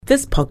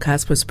This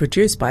podcast was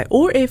produced by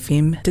OAR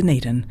FM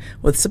Dunedin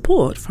with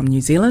support from New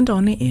Zealand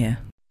On Air.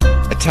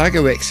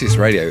 Otago Access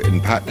Radio,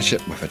 in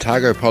partnership with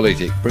Otago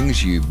Polytech,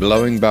 brings you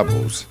Blowing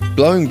Bubbles.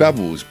 Blowing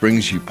Bubbles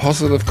brings you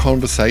positive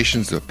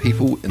conversations with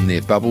people in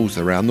their bubbles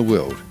around the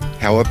world.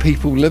 How are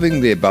people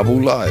living their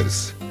bubble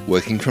lives?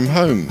 Working from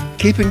home,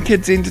 keeping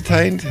kids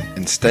entertained,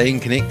 and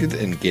staying connected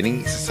and getting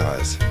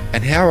exercise.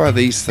 And how are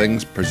these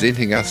things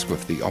presenting us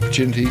with the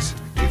opportunities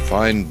to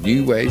find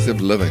new ways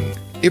of living?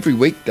 Every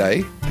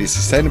weekday, the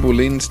Sustainable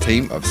Lens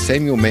team of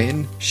Samuel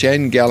Mann,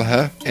 Shane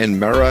Gallagher and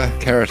Mara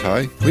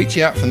Karatai reach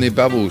out from their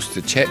bubbles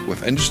to chat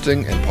with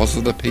interesting and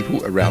positive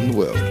people around the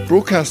world.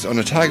 Broadcast on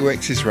Otago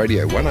Access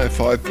Radio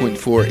 105.4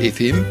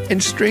 FM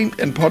and streamed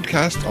and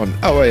podcast on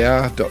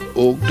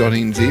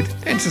oar.org.nz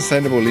and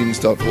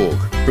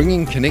sustainablelens.org,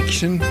 bringing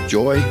connection,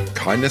 joy,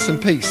 kindness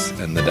and peace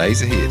in the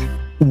days ahead.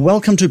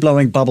 Welcome to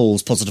Blowing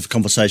Bubbles, positive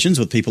conversations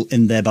with people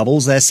in their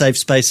bubbles, their safe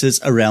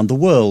spaces around the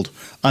world.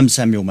 I'm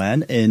Samuel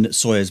Mann in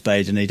Sawyers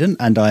Bay, Dunedin,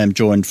 and I am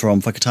joined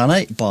from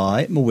Whakatane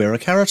by Mawera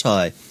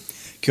Karatai.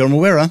 Kia ora,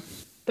 Mawera.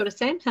 Kia ora,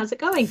 Sam. How's it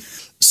going?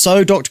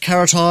 So, Dr.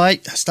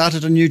 Karatai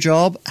started a new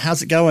job.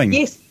 How's it going?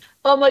 Yes.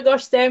 Oh my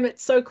gosh, Sam,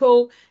 it's so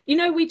cool. You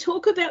know, we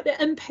talk about the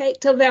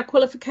impact of our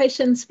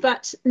qualifications,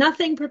 but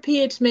nothing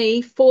prepared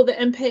me for the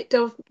impact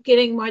of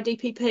getting my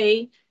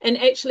DPP and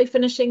actually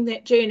finishing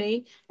that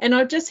journey. And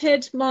I've just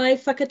had my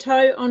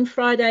whakatau on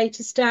Friday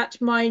to start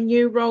my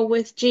new role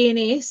with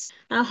GNS,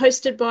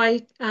 hosted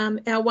by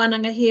our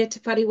wānanga here, Te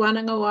Whare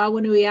Wānanga o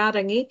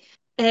Awanuiarangi.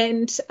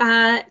 And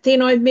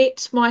then I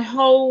met my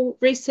whole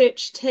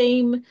research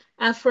team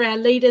for our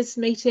leaders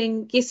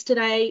meeting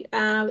yesterday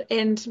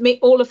and met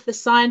all of the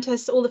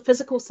scientists, all the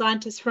physical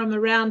scientists from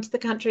around the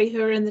country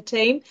who are in the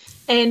team,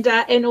 and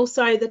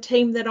also the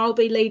team that I'll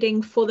be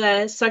leading for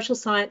the social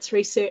science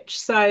research.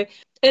 So,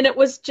 and it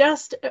was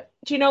just,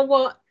 do you know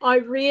what,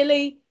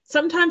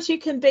 sometimes you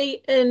can be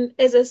in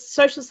as a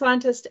social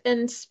scientist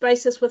in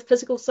spaces with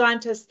physical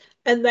scientists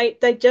and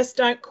they just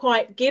don't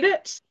quite get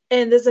it.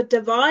 And there's a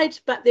divide,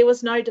 but there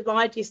was no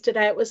divide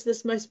yesterday. It was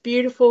this most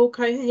beautiful,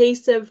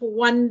 cohesive,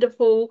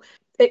 wonderful,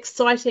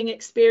 exciting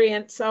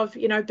experience of,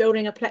 you know,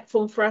 building a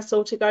platform for us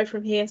all to go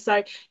from here.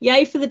 So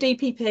yay for the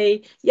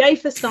DPP, yay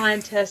for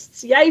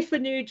scientists, yay for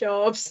new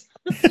jobs,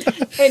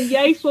 and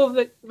yay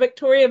for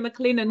Victoria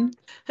McLennan,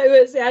 who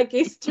is our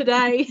guest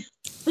today.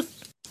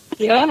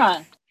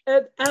 Yeah.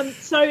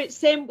 So,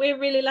 Sam, we're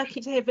really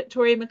lucky to have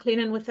Victoria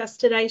McLennan with us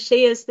today.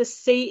 She is the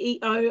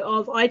CEO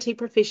of IT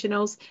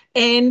Professionals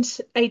and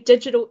a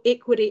digital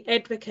equity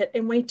advocate,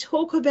 and we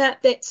talk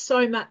about that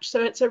so much.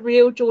 So it's a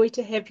real joy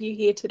to have you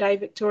here today,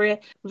 Victoria.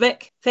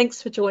 Vic,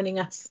 thanks for joining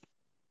us.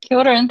 Kia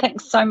ora, and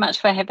thanks so much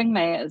for having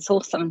me. It's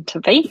awesome to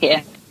be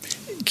here.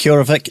 Kia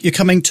ora, Vic. You're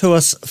coming to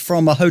us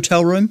from a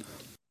hotel room?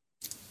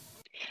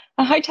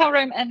 A hotel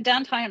room in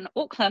downtown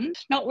Auckland,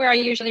 not where I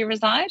usually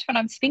reside, but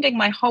I'm spending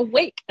my whole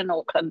week in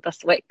Auckland this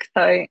week.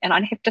 So, and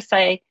I'd have to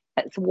say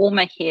it's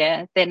warmer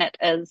here than it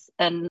is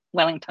in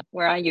Wellington,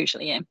 where I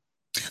usually am.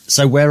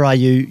 So where are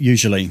you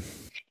usually?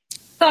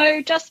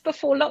 So just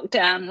before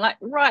lockdown, like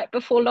right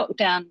before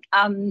lockdown,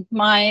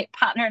 my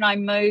partner and I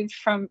moved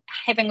from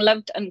having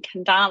lived in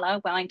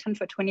Kandala, Wellington,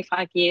 for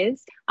 25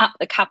 years, up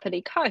the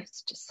Kapiti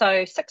coast.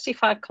 So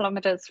 65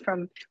 kilometres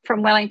from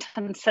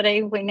Wellington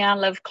City, we now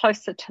live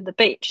closer to the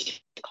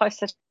beach,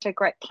 closer to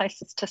great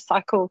places to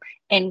cycle,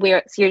 and where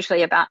it's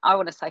usually about, I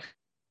want to say,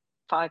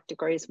 5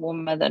 degrees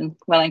warmer than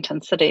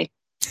Wellington City.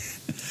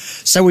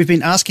 So we've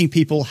been asking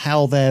people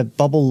how their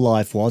bubble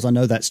life was. I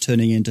know that's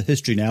turning into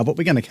history now, but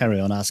we're going to carry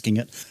on asking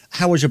it.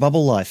 How was your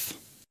bubble life?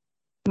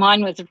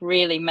 Mine was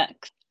really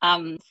mixed.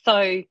 So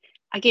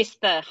I guess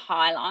the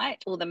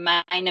highlight or the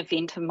main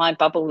event of my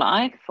bubble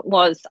life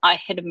was I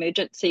had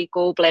emergency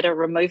gallbladder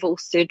removal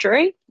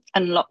surgery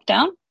in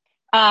lockdown.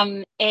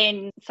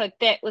 And so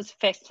that was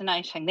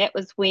fascinating. That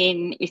was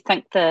when you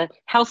think the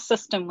health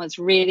system was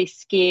really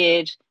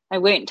scared. They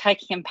weren't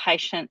taking in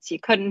patients. You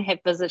couldn't have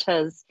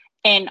visitors.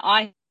 And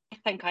I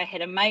think I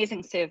had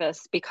amazing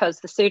service because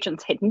the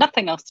surgeons had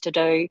nothing else to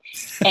do.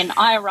 And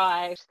I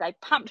arrived, they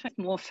pumped me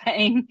with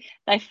morphine,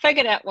 they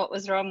figured out what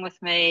was wrong with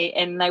me,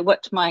 and they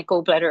whipped my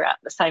gallbladder out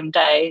the same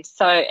day.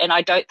 So, and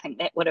I don't think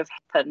that would have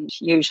happened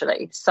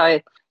usually.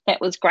 So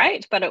that was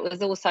great, but it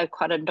was also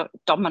quite a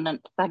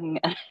dominant thing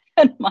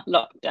in my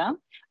lockdown.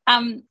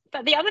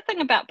 But the other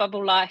thing about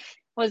bubble life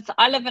was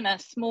I live in a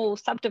small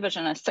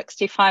subdivision, a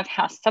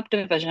 65-house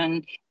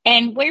subdivision,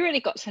 and we really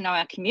got to know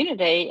our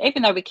community.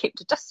 Even though we kept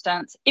a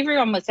distance,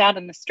 everyone was out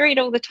in the street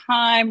all the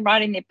time,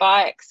 riding their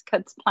bikes,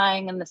 kids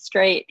playing in the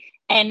street,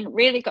 and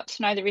really got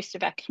to know the rest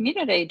of our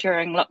community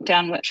during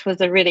lockdown, which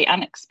was a really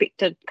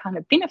unexpected kind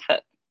of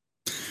benefit.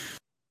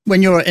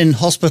 When you're in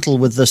hospital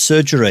with the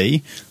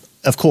surgery,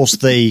 of course,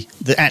 the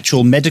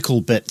actual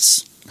medical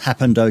bits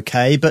happened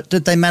okay, but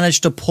did they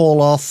manage to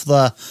pull off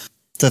the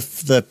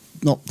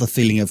not the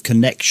feeling of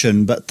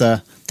connection, but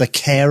the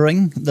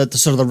caring, the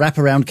sort of the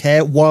wraparound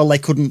care while they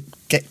couldn't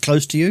get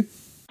close to you?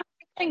 I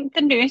think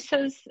the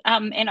nurses,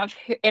 and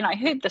I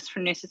heard this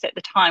from nurses at the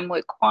time,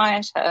 were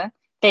quieter.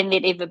 than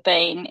there'd ever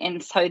been.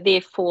 And so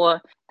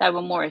therefore they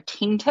were more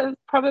attentive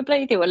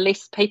probably. There were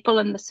less people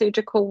in the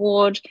surgical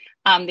ward.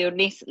 There were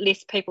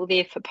less people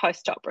there for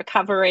post-op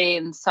recovery.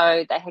 And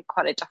so they had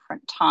quite a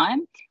different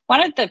time.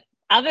 One of the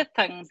other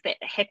things that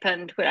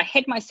happened when I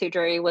had my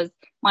surgery was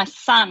my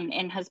son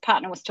and his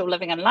partner were still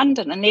living in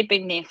London, and they'd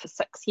been there for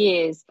 6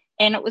 years.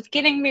 And it was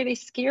getting really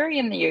scary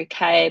in the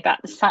UK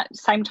about the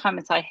same time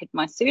as I had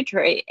my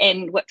surgery,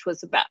 and which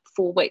was about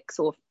 4 weeks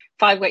or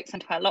 5 weeks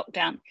into our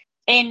lockdown.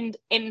 And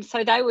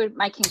so they were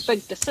making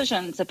big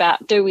decisions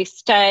about, do we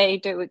stay,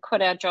 do we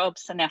quit our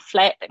jobs in our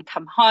flat and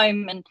come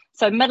home? And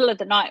so middle of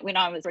the night when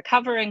I was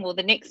recovering, or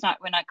the next night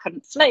when I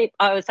couldn't sleep,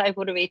 I was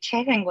able to be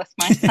chatting with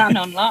my son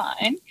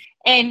online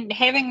and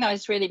having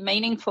those really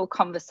meaningful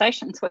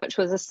conversations, which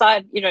was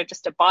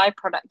just a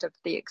byproduct of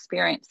the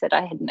experience that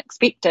I hadn't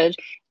expected.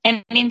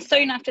 And then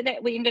soon after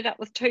that, we ended up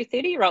with 2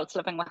 30-year-olds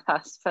living with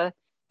us for,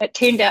 it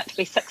turned out to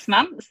be 6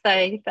 months.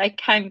 They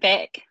came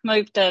back,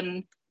 moved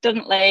in,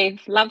 didn't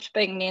leave, loved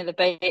being near the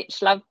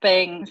beach, loved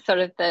being sort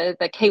of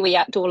the Kiwi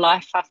outdoor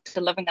life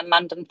after living in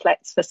London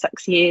flats for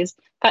 6 years.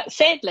 But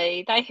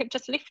sadly, they have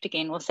just left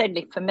again. Well,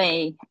 sadly for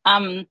me,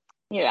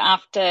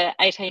 after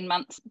 18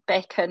 months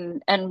back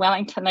in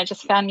Wellington, I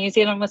just found New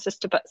Zealand was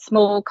just a bit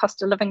small,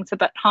 cost of living's a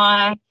bit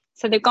high.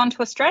 So they've gone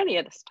to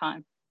Australia this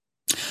time.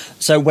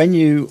 So when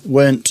you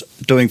weren't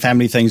doing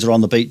family things or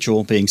on the beach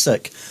or being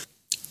sick,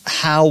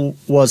 how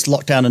was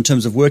lockdown in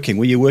terms of working?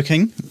 Were you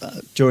working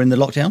during the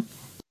lockdown?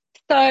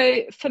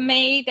 So for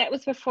me, that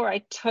was before I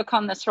took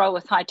on this role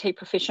with IT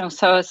Professionals.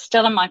 So I was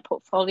still in my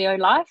portfolio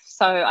life.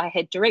 So I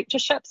had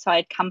directorships. So I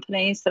had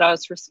companies that I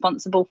was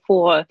responsible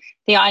for.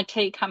 The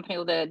IT company,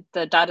 or the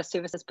data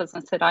services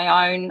business that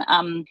I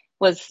own,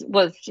 was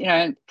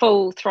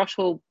full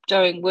throttle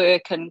doing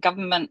work, and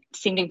government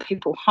sending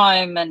people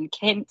home and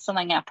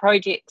cancelling our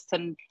projects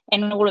and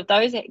all of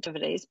those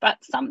activities. But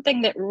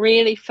something that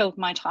really filled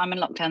my time in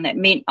lockdown, that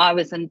meant I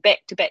was in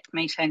back-to-back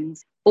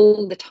meetings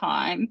all the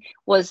time,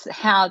 was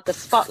how the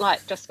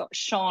spotlight just got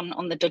shone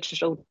on the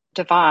digital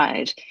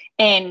divide.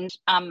 And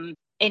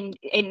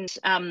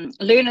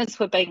learners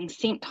were being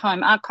sent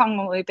home, our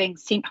Konga were being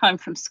sent home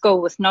from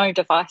school with no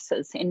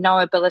devices and no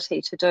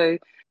ability to do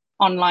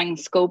online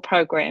school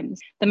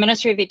programs. The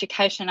Ministry of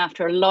Education,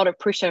 after a lot of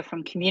pressure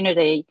from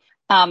community,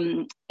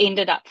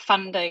 ended up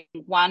funding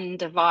 1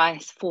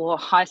 device for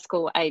high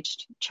school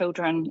aged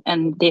children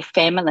and their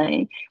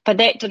family, but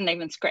that didn't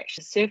even scratch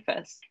the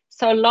surface.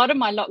 So a lot of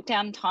my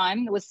lockdown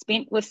time was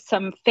spent with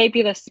some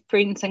fabulous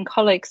friends and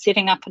colleagues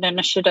setting up an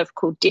initiative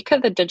called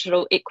DECA, the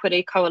Digital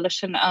Equity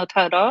Coalition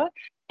Aotearoa,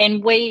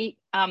 and we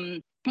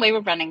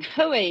were running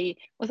hui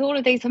with all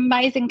of these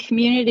amazing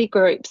community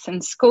groups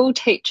and school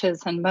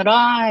teachers and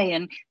marae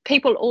and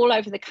people all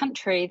over the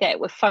country that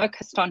were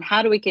focused on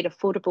how do we get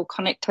affordable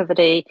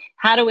connectivity,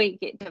 how do we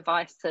get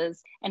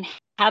devices, and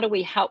how do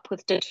we help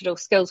with digital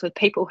skills with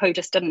people who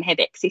just didn't have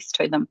access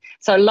to them.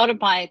 So a lot of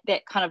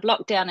that kind of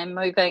lockdown and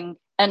moving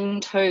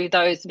into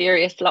those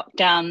various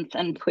lockdowns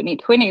in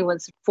 2020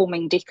 was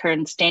forming DECA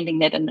and standing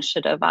that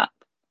initiative up.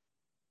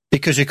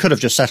 Because you could have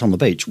just sat on the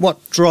beach.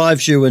 What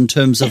drives you in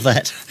terms of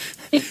that?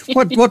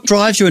 What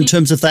drives you in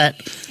terms of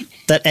that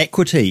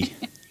equity?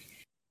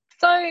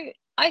 So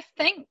I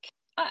think,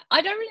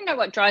 I don't really know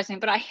what drives me,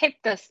 but I have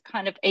this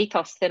kind of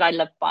ethos that I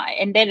live by,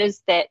 and that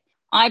is that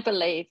I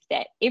believe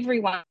that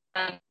everyone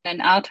in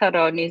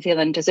Aotearoa New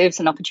Zealand deserves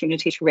an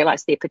opportunity to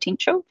realise their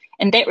potential,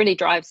 and that really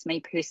drives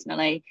me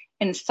personally.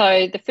 And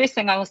so the first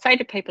thing I will say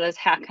to people is,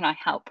 how can I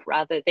help,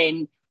 rather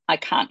than I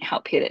can't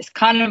help you. That's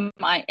kind of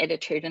my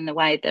attitude in the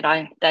way that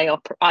I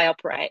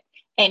operate.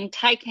 And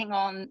taking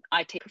on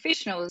IT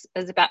Professionals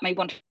is about me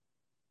wanting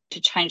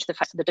to change the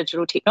face of the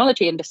digital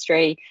technology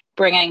industry,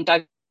 bringing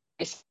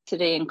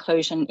diversity,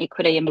 inclusion,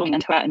 equity, and belonging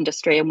into our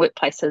industry and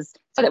workplaces,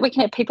 so that we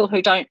can have people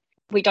who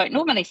we don't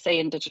normally see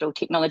in digital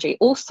technology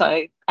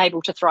also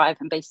able to thrive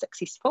and be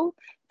successful.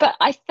 But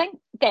I think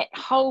that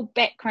whole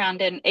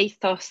background and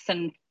ethos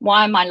and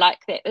why am I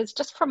like that is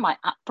just from my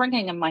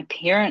upbringing and my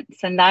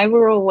parents. And they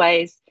were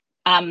always,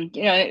 on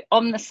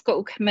the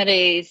school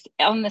committees,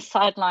 on the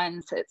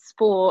sidelines at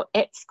sport,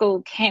 at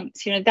school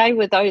camps. They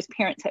were those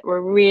parents that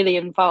were really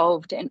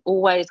involved and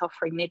always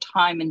offering their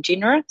time and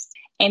generous.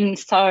 And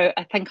so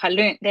I think I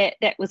learnt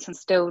that was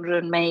instilled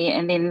in me,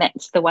 and then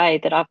that's the way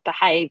that I've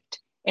behaved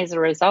as a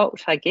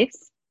result, I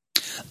guess.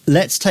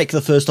 Let's take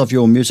the first of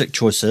your music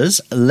choices.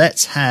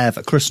 Let's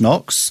have Chris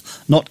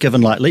Knox, Not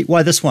Given Lightly.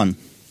 Why this one?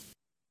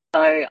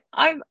 So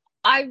I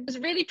was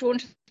really drawn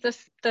to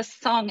this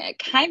song. It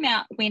came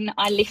out when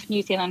I left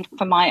New Zealand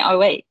for my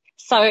OE.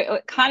 So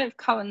it kind of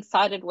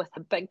coincided with a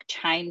big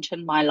change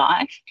in my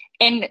life.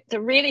 And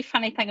the really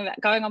funny thing about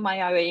going on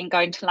my OE and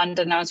going to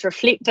London, I was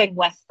reflecting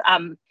with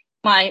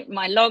my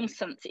long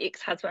since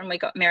ex-husband. We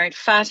got married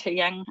far too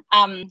young,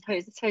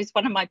 who's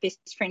one of my best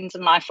friends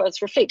in life. I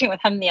was reflecting with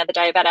him the other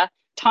day about our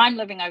time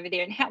living over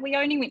there and how we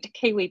only went to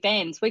Kiwi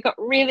bands. We got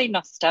really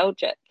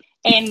nostalgic.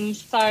 And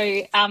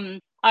so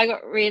I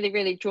got really,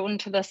 really drawn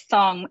to this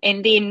song.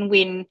 And then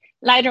when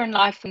later in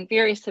life, when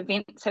various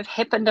events have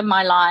happened in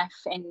my life,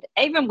 and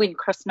even when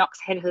Chris Knox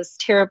had his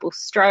terrible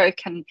stroke,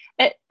 and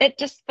it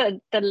just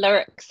the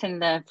lyrics and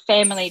the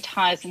family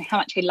ties and how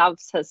much he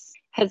loves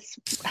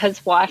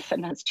his wife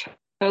and his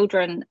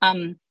children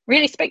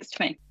really speaks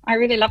to me. I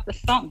really love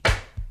this song.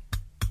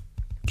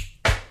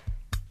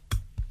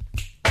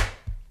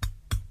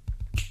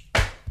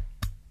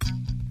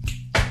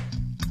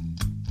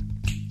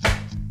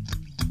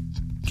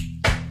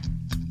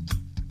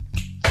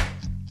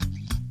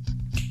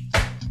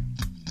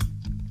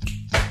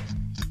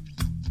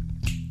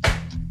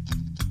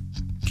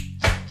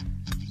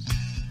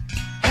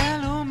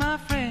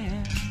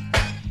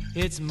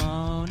 It's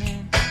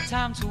morning,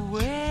 time to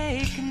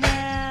wake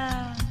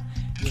now.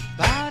 Your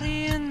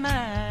body and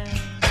mind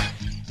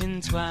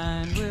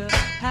entwined, we'll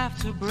have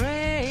to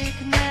break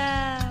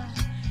now.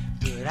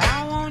 But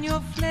I want your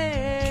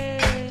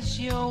flesh,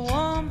 your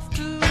warmth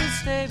to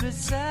stay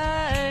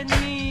beside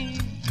me.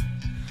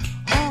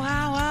 Oh,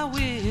 how I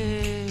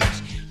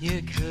wish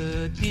you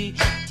could be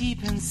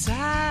deep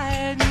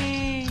inside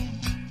me.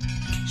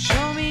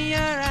 Show me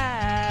your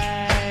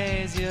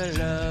eyes, your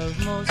love,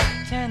 most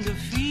tender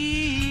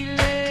feelings,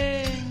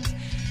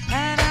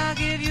 and I'll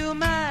give you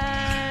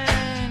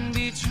mine.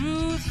 Be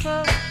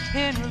truthful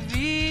and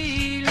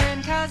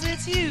revealing, 'cause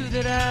it's you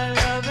that I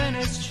love, and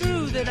it's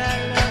true that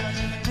I love.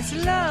 It's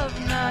love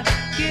not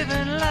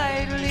given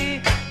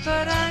lightly,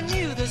 but I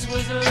knew this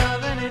was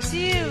love, and it's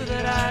you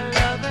that I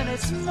love, and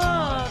it's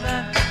more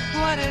than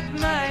what it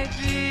might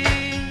be.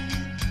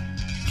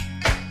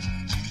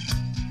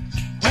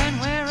 When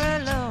we're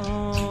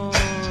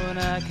alone,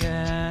 I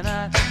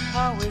cannot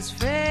always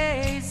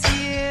face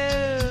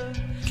you.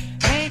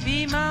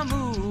 Maybe my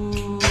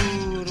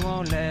mood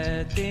won't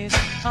let these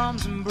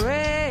arms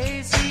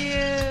embrace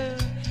you,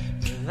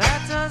 but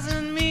that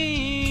doesn't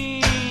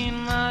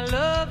mean my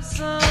love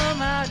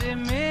somehow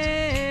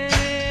diminished.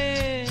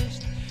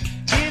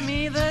 Give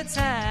me the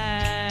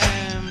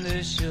time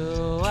to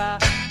show our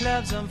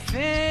love's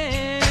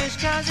unfinished,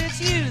 'cause it's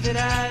you that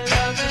I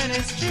love, and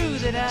it's true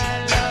that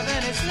I love,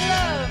 and it's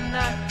love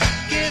not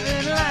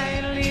given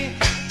lightly,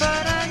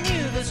 but I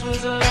knew this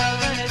was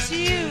love, and it's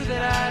you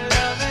that I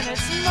love, and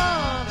it's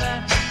more than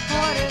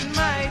what it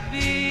might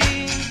be.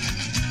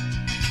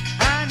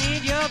 I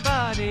need your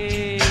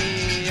body,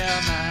 your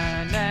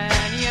mind,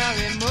 and your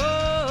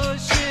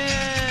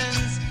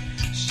emotions.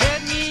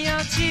 Shed me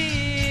your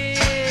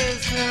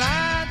tears till I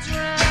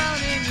drown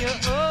in your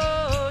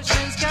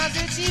oceans, 'cause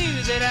it's you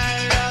that I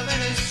love,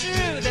 and it's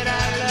true that I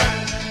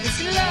love. It's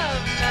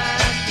love not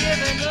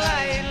given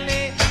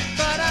lightly,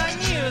 but I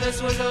knew this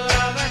was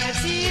love, and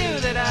it's you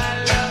that I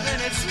love,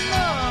 and it's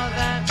more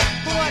than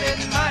what it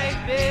might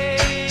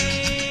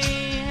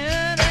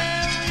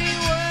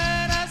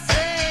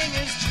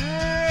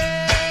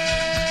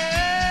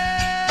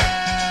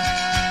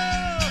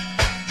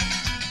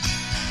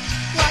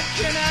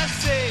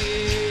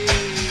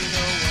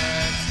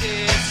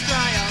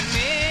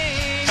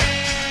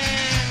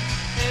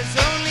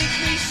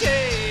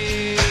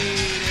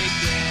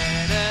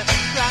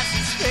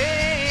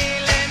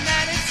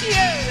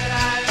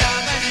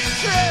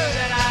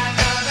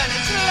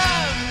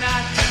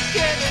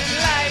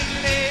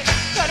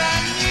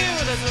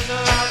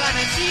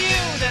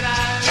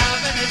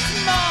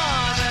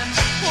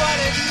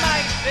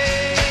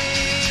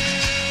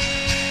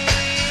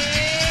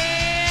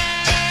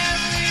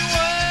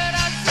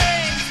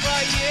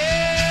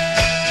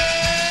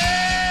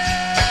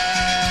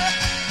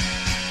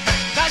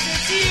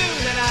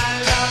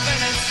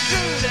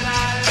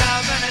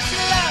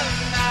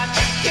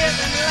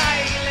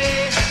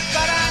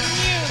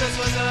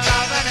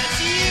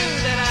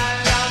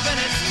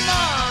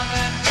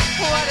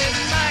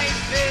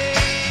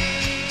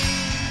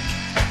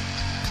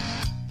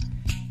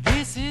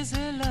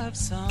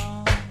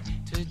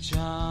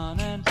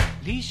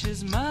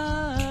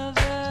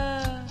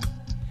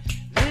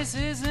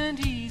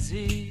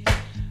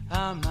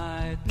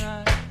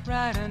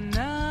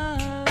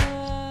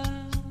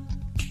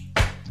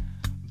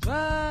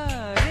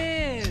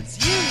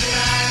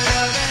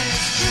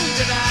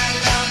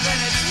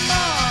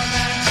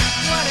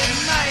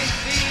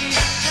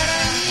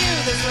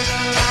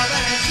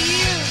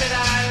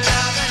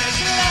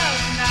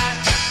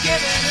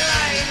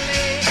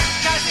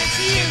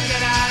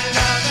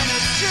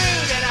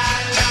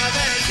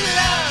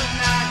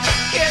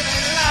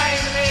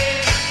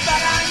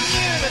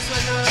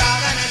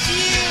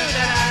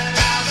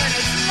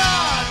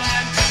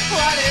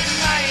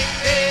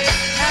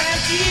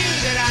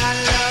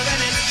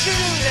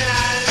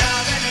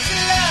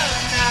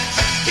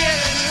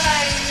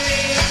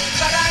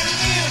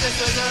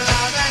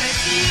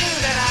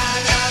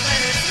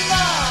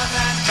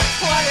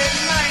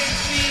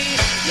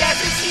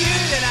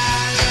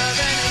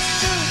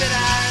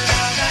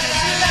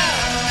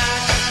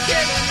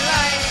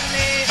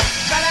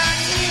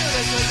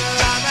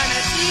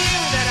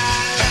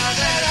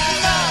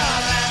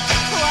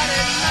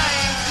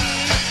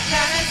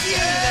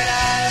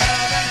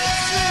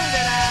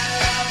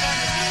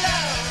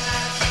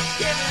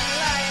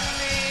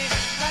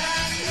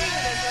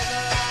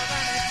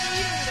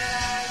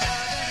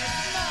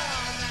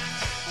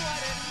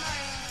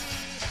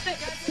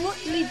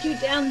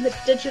the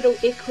digital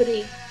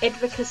equity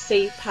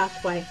advocacy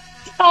pathway?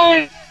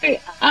 So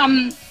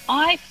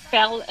I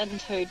fell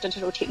into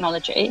digital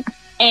technology,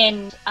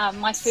 and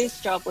my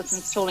first job was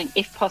installing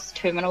EFTPOS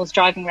terminals,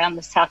 driving around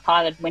the South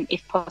Island when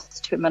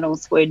EFTPOS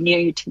terminals were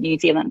new to New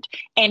Zealand.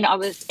 And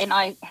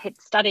I had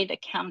studied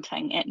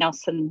accounting at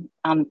Nelson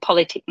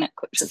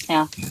Polytechnic, which is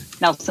now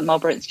Nelson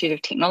Marlborough Institute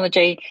of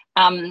Technology.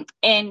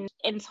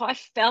 And so I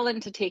fell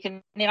into tech,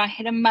 and then I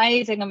had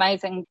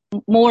amazing,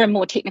 more and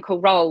more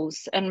technical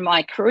roles in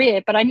my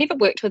career, but I never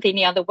worked with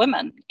any other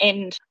women.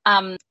 And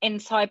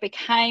so I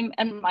became,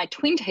 in my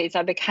 20s,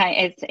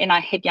 and I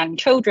had young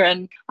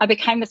children, I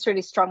became this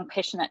really strong,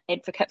 passionate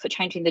advocate for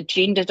changing the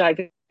gender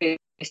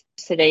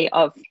diversity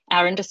of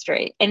our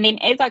industry. And then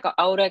as I got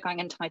older, going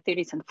into my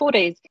 30s and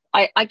 40s,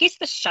 I guess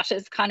the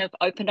shutters kind of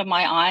opened on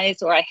my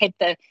eyes, or I had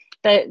that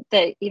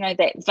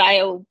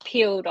veil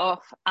peeled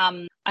off.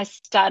 I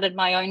started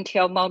my own Te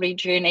Ao Māori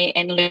journey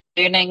and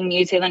learning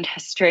New Zealand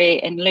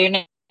history and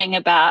learning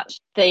about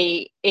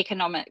the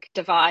economic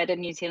divide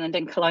in New Zealand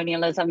and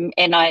colonialism,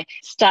 and I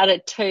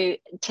started to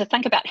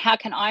think about how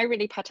can I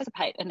really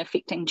participate in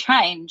affecting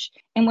change,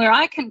 and where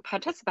I can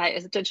participate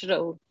is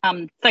digital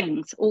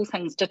things, all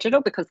things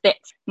digital, because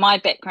that's my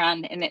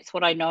background and that's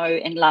what I know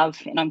and love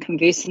and I'm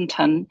conversant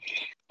in.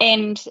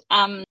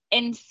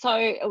 And so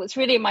it was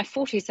really in my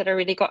 40s that I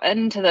really got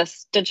into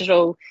this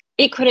digital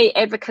equity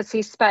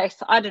advocacy space.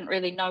 I didn't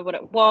really know what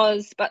it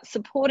was, but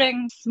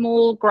supporting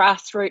small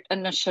grassroots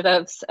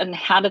initiatives and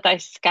how do they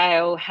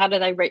scale, how do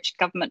they reach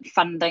government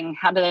funding,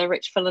 how do they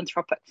reach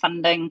philanthropic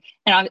funding,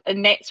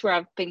 and that's where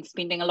I've been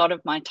spending a lot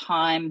of my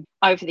time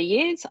over the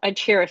years. I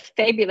chair a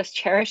fabulous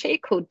charity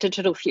called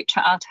Digital Future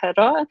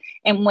Aotearoa,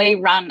 and we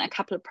run a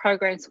couple of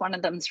programs. One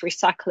of them is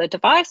Recycle a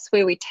Device,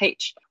 where we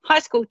teach high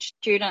school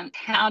students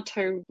how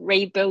to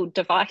rebuild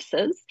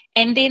devices,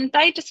 and then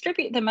they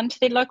distribute them into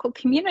their local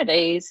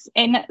communities,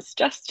 and it's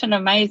just an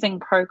amazing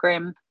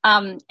program.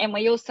 And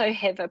we also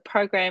have a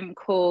program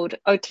called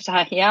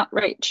Otatahi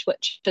Outreach,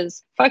 which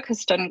is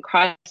focused in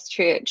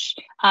Christchurch,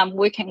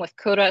 working with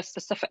kura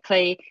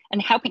specifically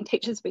and helping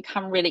teachers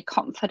become really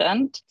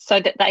confident so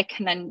that they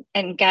can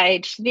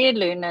engage their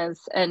learners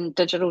in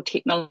digital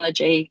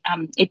technology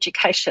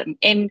education.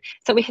 And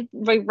so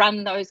we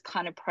run those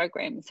kind of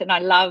programs, and I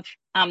love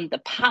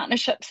the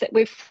partnerships that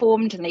we've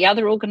formed and the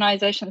other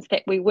organisations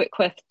that we work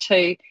with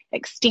to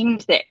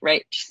extend that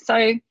reach.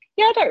 So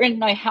yeah, I don't really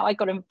know how I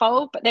got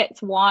involved, but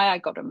that's why I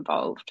got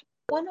involved.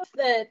 One of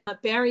the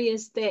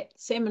barriers that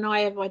Sam and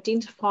I have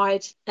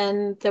identified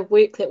in the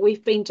work that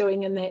we've been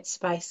doing in that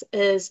space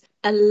is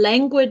a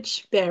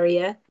language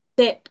barrier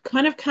that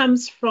kind of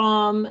comes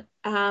from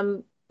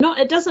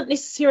it doesn't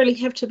necessarily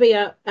have to be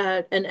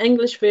an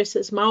English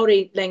versus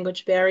Māori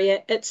language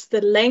barrier. It's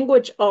the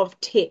language of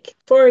tech.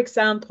 For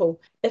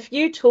example, if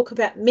you talk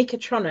about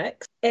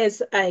mechatronics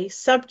as a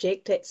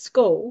subject at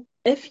school,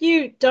 if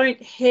you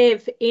don't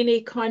have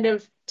any kind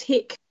of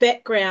tech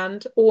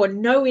background or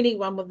know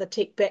anyone with a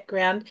tech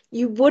background,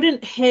 you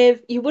wouldn't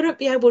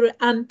be able to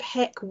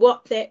unpack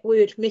what that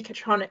word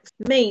mechatronics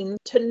means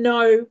to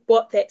know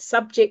what that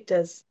subject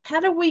is. How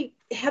do we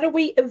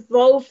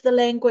evolve the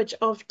language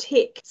of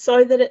tech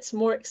so that it's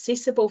more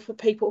accessible for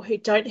people who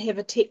don't have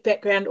a tech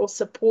background or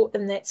support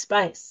in that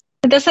space?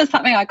 This is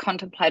something I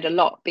contemplate a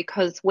lot,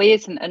 because we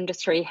as an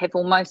industry have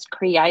almost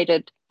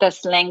created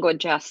this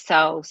language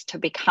ourselves to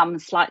become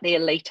slightly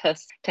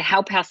elitist, to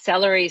help our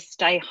salaries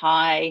stay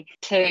high,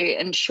 to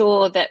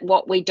ensure that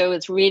what we do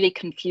is really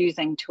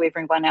confusing to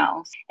everyone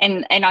else.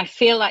 And I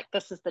feel like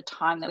this is the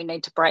time that we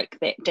need to break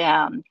that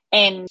down.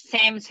 And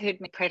Sam's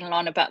heard me prattle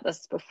on about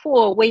this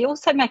before. We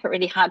also make it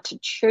really hard to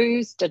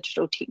choose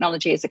digital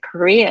technology as a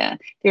career.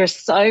 There are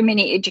so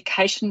many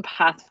education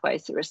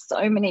pathways. There are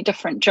so many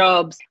different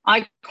jobs.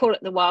 I call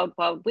it the wild,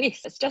 wild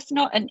west. It's just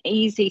not an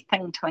easy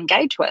thing to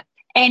engage with.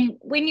 And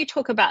when you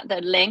talk about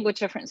the language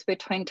difference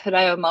between Te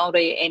Reo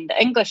Māori and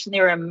English, and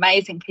there are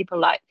amazing people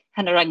like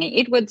Hanarangi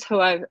Edwards, who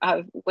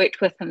I've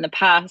worked with in the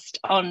past,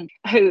 on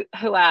who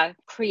are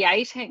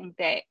creating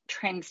that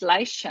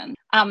translation.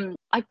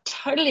 I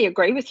totally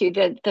agree with you.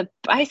 The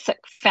basic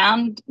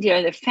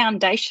the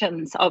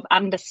foundations of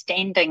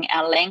understanding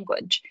our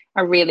language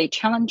are really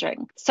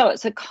challenging. So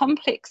it's a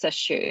complex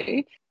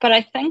issue, but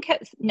I think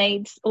it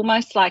needs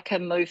almost like a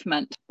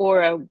movement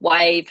or a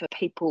wave of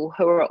people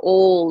who are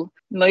all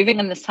moving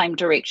in the same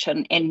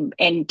direction and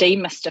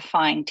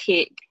demystifying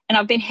tech. And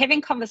I've been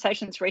having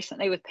conversations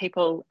recently with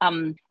people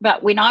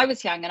about when I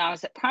was young and I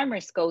was at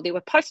primary school, there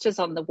were posters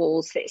on the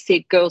walls that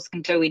said girls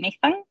can do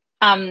anything.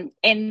 And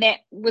that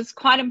was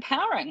quite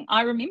empowering.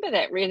 I remember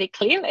that really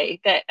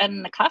clearly, that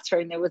in the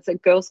classroom there was a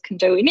girls can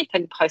do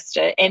anything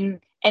poster. And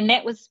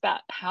that was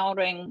about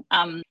empowering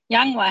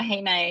young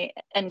wahine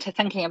into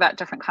thinking about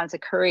different kinds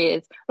of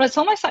careers. But it's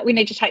almost like we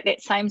need to take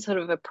that same sort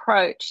of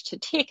approach to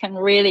tech and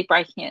really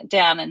breaking it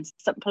down and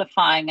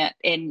simplifying it.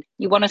 And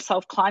you want to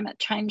solve climate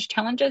change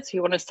challenges,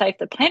 you want to save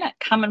the planet,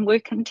 come and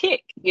work in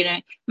tech,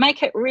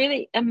 make it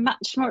really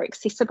much more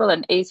accessible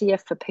and easier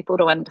for people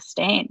to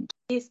understand.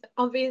 Yes,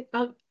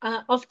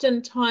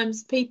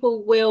 oftentimes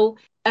people will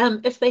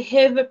if they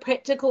have a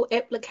practical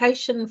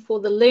application for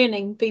the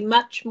learning, be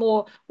much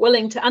more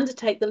willing to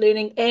undertake the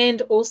learning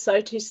and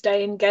also to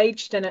stay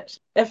engaged in it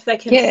if they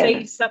can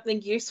see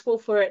something useful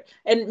for it.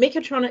 And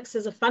mechatronics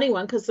is a funny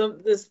one because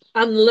there's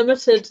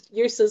unlimited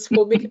uses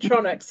for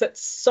mechatronics.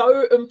 It's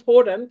so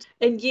important.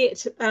 And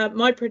yet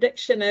my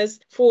prediction is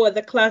for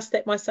the class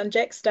that my son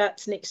Jack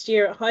starts next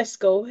year at high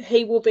school,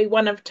 he will be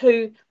one of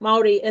 2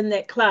 Māori in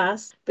that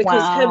class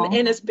because him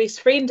and his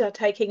best friend are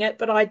taking it,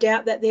 but I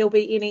doubt that there'll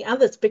be any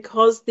others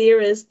because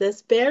there is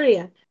this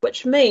barrier,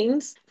 which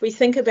means if we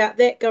think about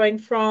that going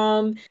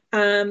from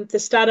the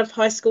start of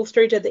high school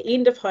through to the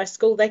end of high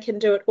school, they can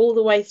do it all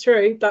the way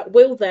through, but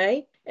will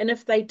they? And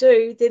if they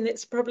do, then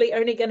it's probably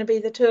only going to be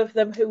the 2 of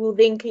them who will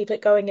then keep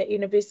it going at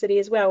university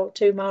as well,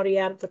 2 Māori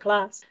out of the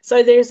class.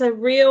 So there's a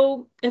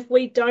real, if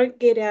we don't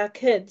get our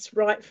kids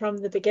right from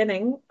the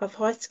beginning of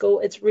high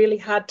school, it's really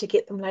hard to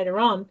get them later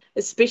on,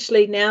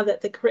 especially now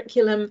that the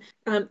curriculum,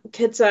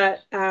 kids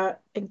are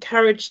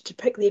encouraged to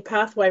pick their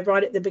pathway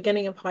right at the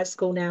beginning of high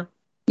school now.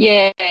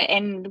 Yeah,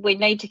 and we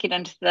need to get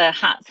into the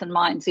hearts and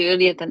minds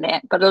earlier than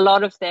that. But a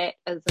lot of that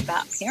is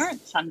about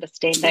parents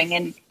understanding.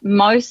 And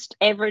most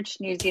average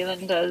New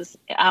Zealanders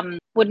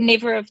would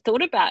never have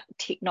thought about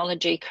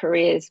technology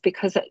careers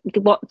because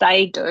what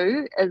they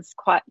do is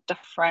quite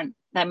different.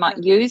 They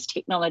might use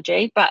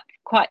technology, but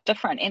quite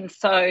different. And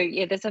so,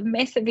 yeah, there's a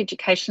massive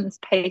education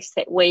piece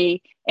that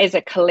we as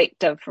a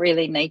collective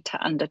really need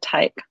to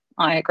undertake.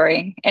 I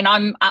agree. And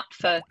I'm up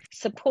for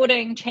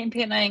supporting,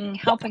 championing,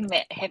 helping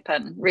that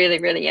happen. Really,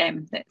 really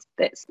am.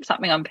 That's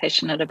something I'm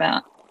passionate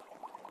about.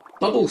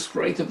 Bubble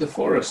Sprite of the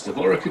Forest of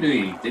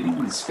Orokonui,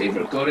 Denine's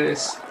favourite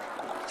goddess,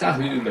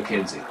 Tahu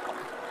Mackenzie.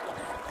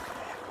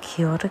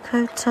 Kia ora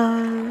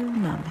koutou,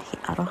 ngā mihi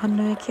aroha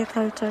nui kia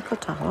koutou ko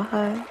taua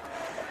hau.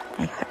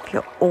 I hope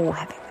you're all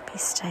having the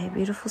best day,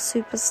 beautiful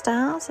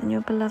superstars in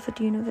your beloved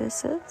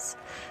universes.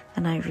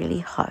 And I really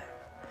hope,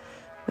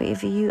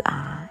 wherever you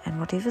are and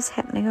whatever's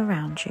happening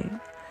around you,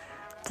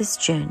 this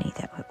journey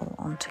that we're all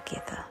on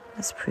together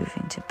is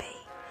proving to be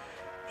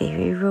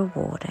very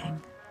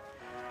rewarding,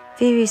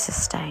 very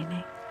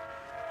sustaining,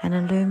 and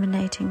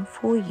illuminating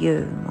for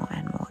you more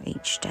and more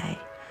each day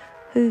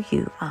who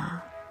you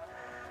are,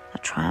 a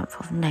triumph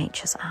of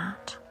nature's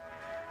art,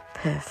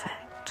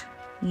 perfect,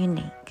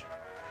 unique,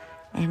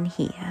 and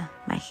here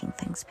making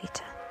things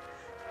better.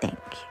 Thank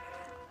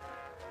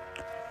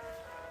you.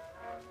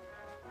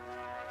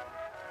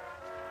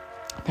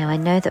 Now I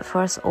know that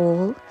for us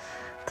all,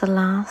 the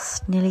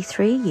last nearly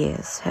 3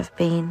 years have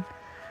been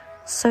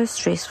so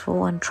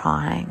stressful and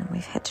trying, and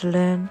we've had to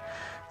learn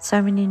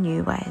so many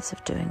new ways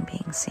of doing,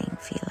 being, seeing,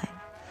 feeling.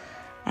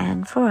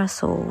 And for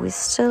us all, we're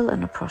still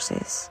in a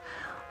process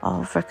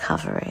of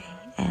recovery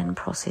and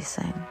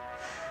processing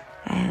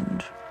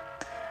and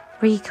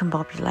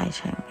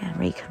recombobulating and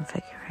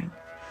reconfiguring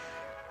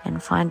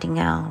and finding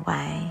our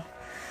way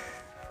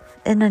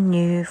in a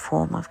new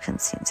form of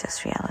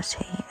consensus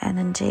reality, and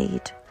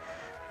indeed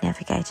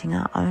navigating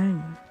our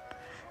own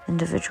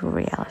individual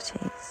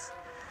realities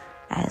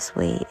as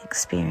we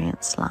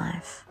experience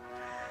life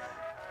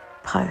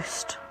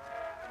post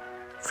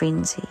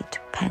frenzied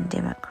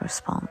pandemic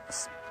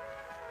response.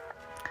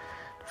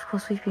 Of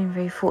course, we've been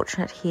very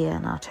fortunate here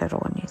in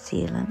Aotearoa, New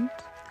Zealand,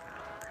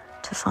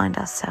 to find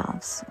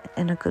ourselves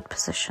in a good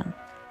position.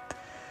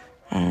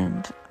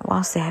 And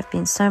whilst there have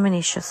been so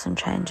many shifts and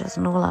changes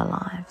in all our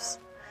lives,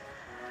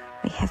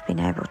 we have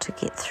been able to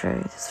get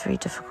through this very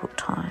difficult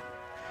time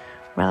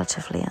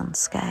relatively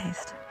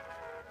unscathed.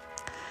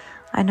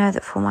 I know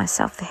that for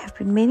myself there have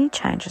been many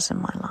changes in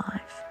my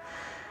life,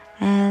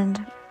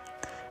 and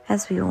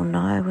as we all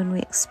know, when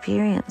we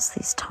experience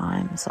these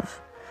times of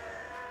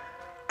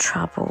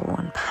trouble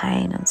and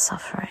pain and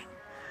suffering,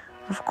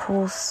 of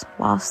course,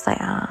 whilst they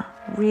are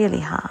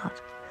really hard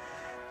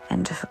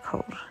and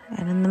difficult,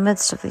 and in the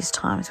midst of these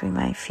times we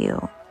may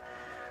feel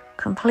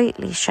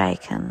completely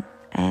shaken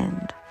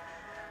and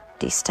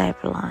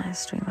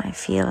destabilized, we may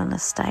feel in a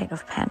state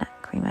of panic,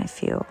 we may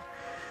feel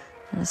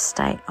in a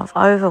state of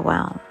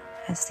overwhelm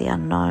as the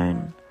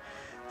unknown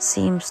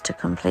seems to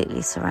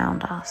completely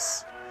surround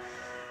us.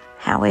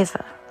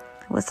 However,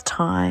 with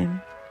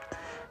time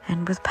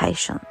and with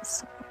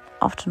patience,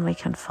 often we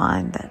can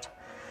find that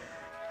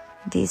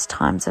these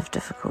times of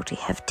difficulty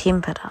have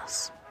tempered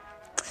us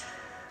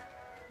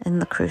in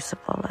the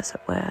crucible, as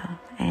it were,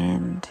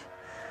 and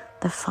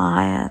the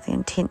fire, the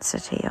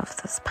intensity of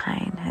this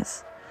pain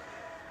has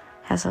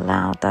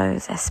allowed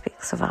those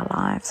aspects of our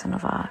lives and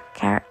of our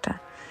character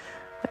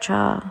which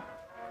are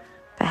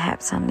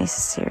perhaps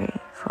unnecessary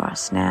for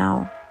us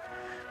now,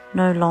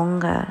 no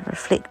longer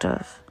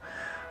reflective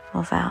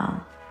of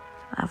our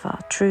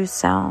true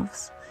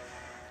selves,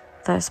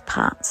 those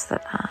parts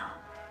that are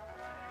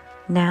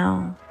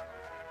now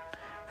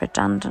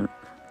redundant,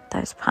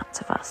 those parts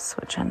of us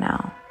which are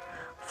now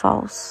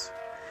false,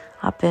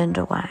 are burned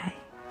away,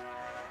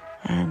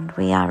 and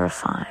we are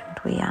refined,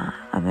 we are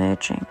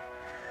emerging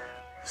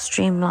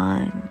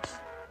streamlined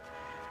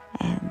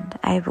and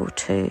able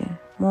to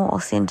more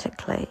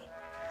authentically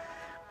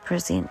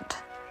present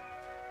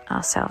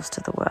ourselves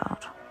to the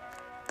world.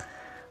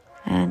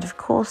 And of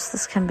course,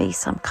 this can be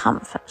some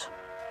comfort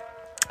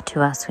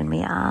to us when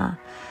we are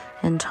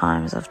in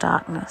times of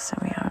darkness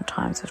and we are in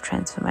times of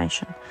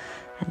transformation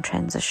and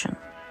transition,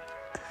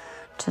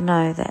 to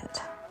know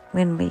that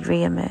when we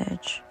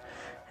re-emerge,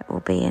 it will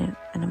be in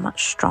a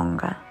much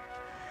stronger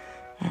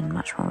and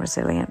much more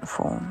resilient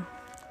form.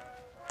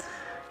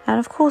 And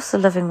of course, the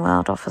living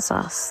world offers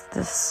us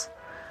this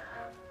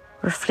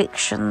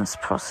reflection, this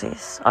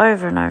process.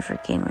 Over and over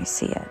again we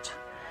see it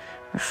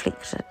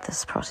reflected,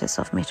 this process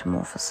of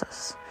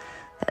metamorphosis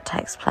that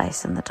takes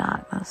place in the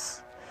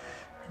darkness,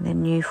 and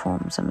then new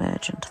forms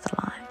emerge into the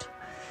light.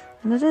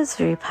 And it is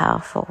very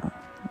powerful.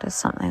 It is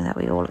something that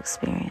we all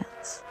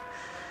experience.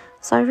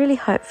 So I really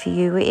hope for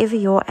you, wherever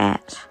you're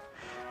at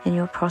in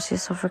your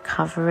process of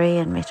recovery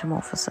and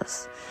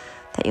metamorphosis,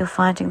 that you're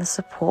finding the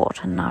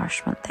support and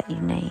nourishment that you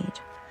need.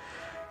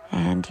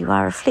 And you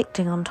are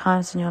reflecting on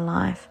times in your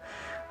life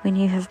when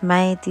you have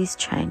made these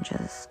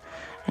changes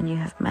and you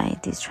have made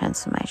these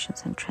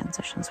transformations and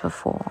transitions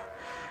before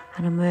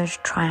and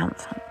emerged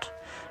triumphant,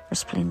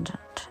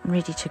 resplendent, and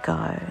ready to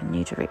go in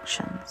new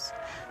directions.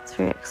 It's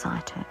very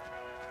exciting.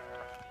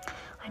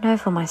 I know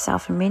for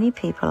myself and many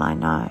people I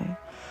know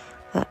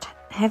that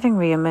having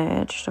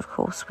re-emerged, of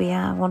course, we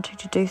are wanting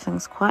to do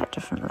things quite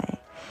differently,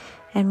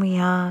 and we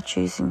are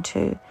choosing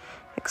to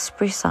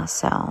express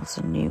ourselves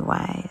in new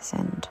ways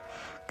and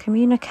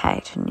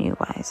communicate in new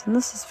ways, and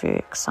this is very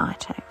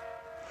exciting.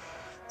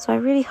 So I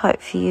really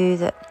hope for you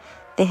that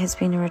there has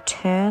been a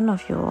return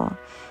of your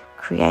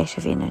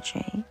creative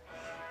energy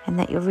and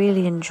that you're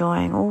really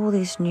enjoying all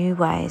these new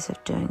ways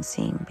of doing,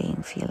 seeing,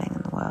 being, feeling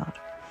in the world.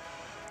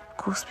 Of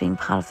course, being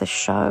part of the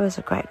show is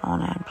a great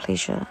honour and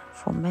pleasure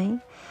for me.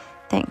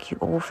 Thank you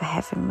all for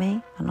having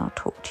me, and I'll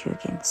talk to you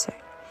again soon.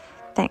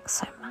 Thanks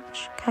so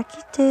much. Ka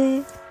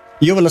kite.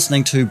 You were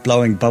listening to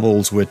Blowing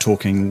Bubbles. We're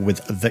talking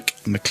with Vic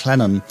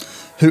McLennan,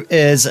 who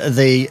is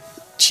the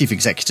Chief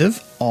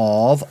Executive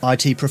of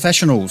IT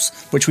Professionals,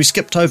 which we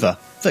skipped over.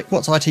 Vic,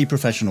 what's IT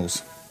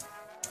Professionals?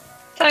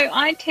 So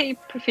IT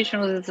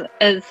Professionals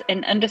is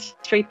an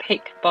industry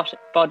peak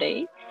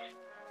body,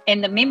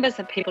 and the members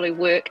are people who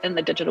work in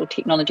the digital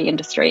technology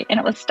industry. And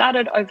it was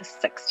started over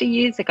 60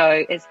 years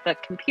ago as the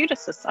Computer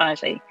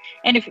Society.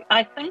 And if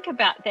I think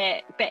about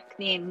that back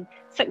then,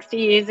 60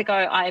 years ago,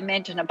 I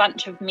imagine a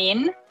bunch of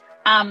men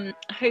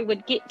who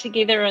would get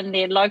together in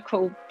their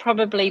local,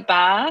 probably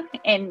bar,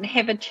 and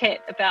have a chat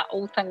about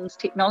all things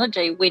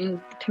technology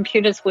when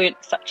computers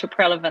weren't such a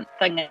prevalent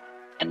thing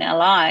in our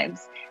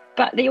lives.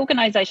 But the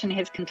organisation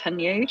has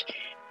continued,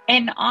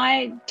 and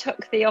I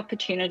took the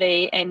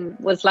opportunity and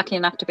was lucky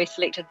enough to be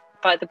selected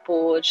by the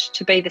board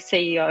to be the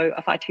CEO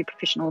of IT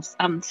Professionals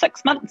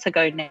 6 months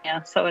ago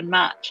now, so in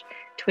March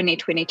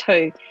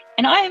 2022.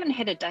 And I haven't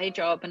had a day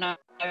job in over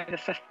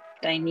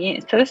 15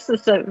 years. So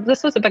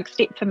this was a big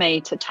step for me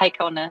to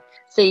take on a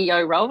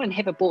CEO role and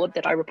have a board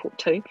that I report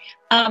to.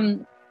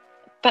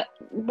 But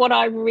what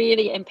I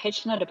really am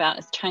passionate about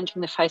is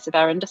changing the face of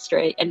our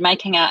industry and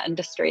making our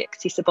industry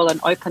accessible and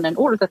open and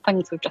all of the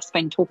things we've just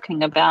been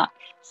talking about.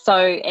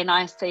 And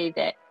I see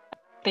that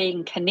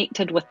being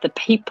connected with the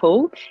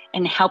people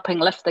and helping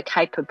lift the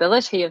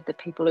capability of the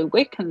people who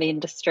work in the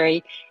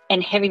industry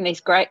and having these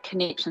great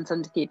connections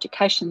into the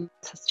education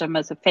system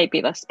is a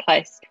fabulous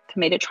place for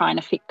me to try and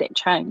affect that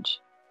change.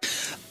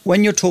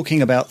 When you're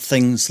talking about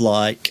things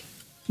like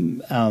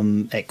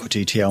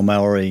equity, Te Ao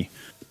Maori,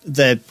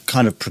 they're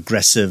kind of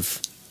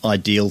progressive,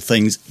 ideal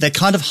things. They're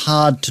kind of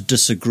hard to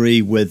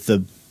disagree with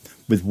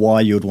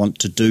why you would want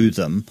to do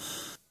them,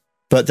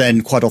 but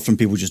then quite often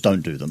people just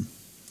don't do them.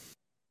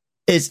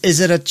 Is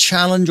it a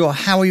challenge, or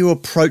how are you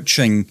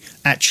approaching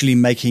actually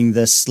making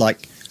this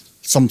like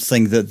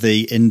something that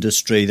the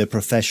industry, the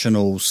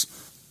professionals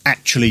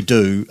actually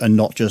do and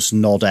not just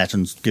nod at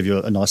and give you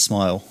a nice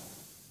smile?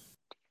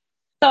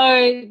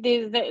 So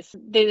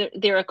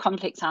there are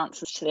complex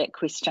answers to that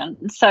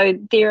question. So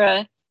there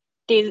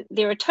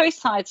are two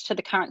sides to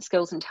the current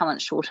skills and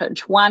talent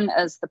shortage. One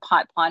is the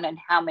pipeline and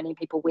how many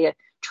people we're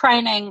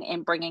training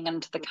and bringing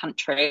into the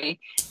country.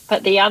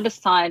 But the other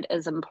side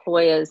is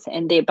employers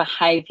and their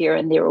behaviour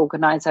and their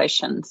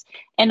organisations.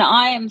 And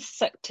I am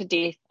sick to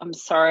death, I'm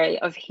sorry,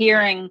 of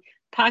hearing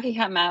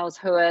Pākehā males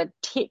who are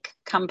tech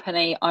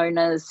company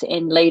owners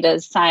and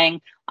leaders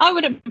saying, I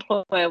would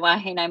employ a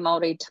wahine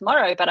Māori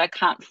tomorrow, but I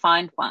can't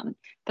find one.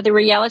 But the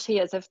reality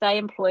is, if they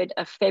employed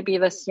a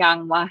fabulous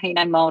young wahine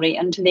Māori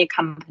into their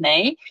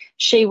company,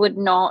 she would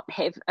not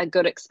have a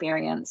good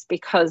experience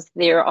because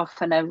they're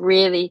often a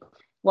really,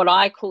 what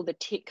I call the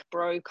tech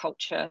bro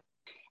culture.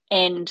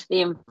 And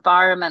the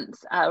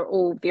environments are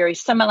all very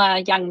similar.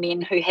 Young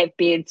men who have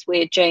beards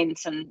wear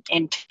jeans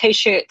and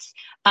T-shirts,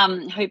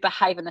 who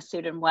behave in a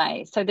certain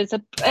way. So there's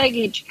a big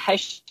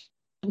education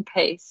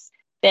piece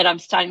that I'm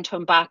starting to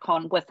embark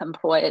on with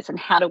employers, and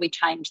how do we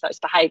change those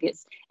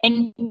behaviours.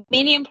 And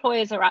many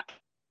employers are up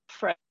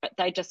for it,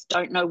 they just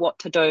don't know what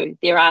to do.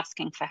 They're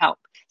asking for help.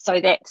 So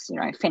that's,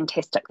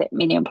 fantastic that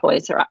many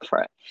employers are up for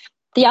it.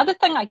 The other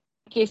thing I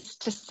guess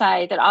to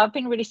say that I've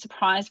been really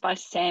surprised by,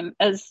 Sam,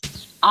 is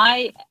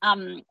I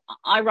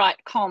write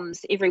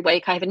comms every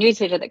week. I have a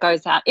newsletter that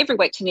goes out every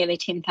week to nearly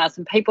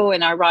 10,000 people,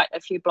 and I write a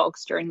few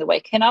blogs during the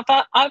week. And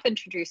I've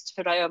introduced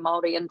Te Reo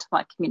Māori into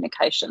my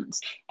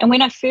communications. And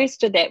when I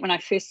first did that, when I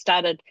first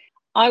started,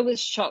 I was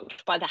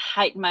shocked by the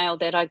hate mail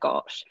that I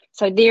got.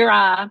 So there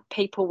are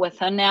people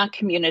within our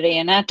community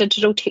and our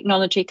digital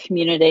technology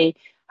community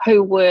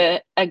who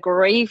were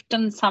aggrieved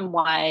in some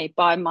way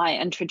by my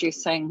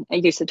introducing a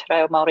use of Te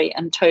Reo Māori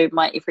into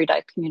my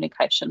everyday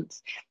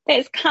communications.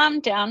 That's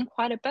calmed down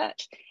quite a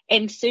bit,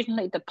 and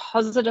certainly the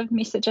positive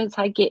messages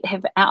I get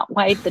have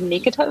outweighed the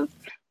negative,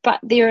 but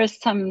there is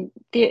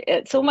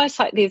it's almost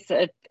like there's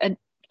an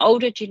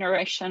older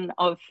generation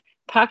of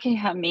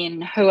Pākehā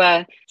men who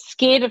are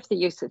scared of the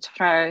use of Te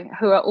Reo,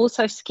 who are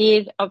also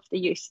scared of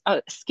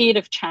scared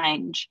of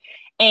change.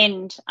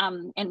 And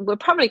we're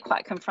probably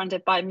quite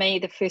confronted by me,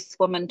 the first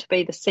woman to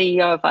be the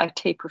CEO of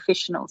IT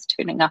Professionals,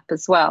 turning up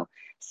as well.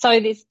 So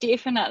there's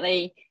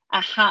definitely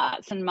a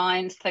hearts and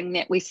minds thing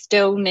that we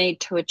still need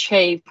to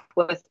achieve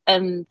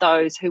within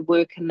those who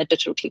work in the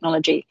digital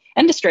technology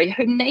industry,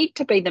 who need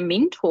to be the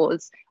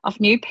mentors of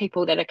new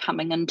people that are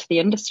coming into the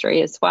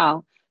industry as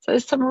well. So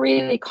there's some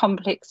really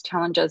complex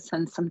challenges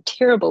and some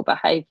terrible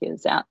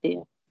behaviours out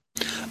there.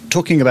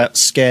 Talking about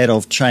scared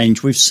of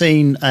change, we've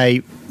seen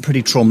a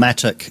pretty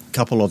traumatic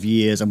couple of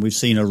years, and we've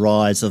seen a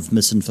rise of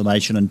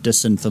misinformation and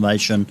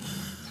disinformation.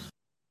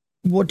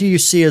 What do you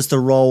see as the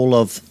role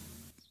of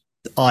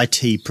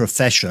IT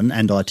profession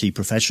and IT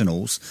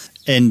professionals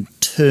in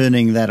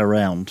turning that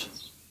around?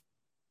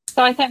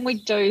 So I think we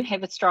do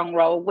have a strong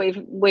role.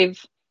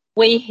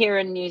 We here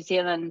in New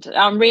Zealand,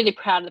 I'm really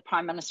proud of the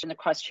Prime Minister and the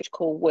Christchurch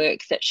Core work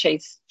that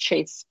she's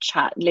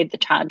led the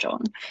charge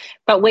on.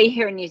 But we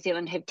here in New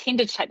Zealand have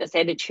tended to take this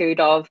attitude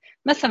of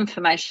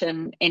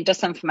misinformation and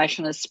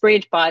disinformation is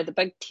spread by the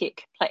big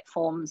tech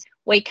platforms.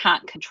 We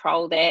can't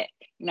control that.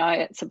 You know,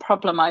 it's a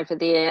problem over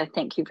there.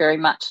 Thank you very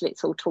much.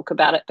 Let's all talk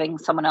about it being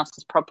someone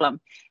else's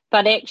problem.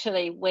 But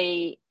actually,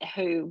 we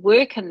who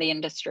work in the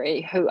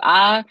industry, who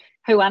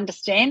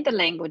understand the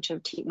language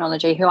of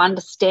technology, who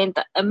understand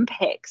the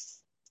impacts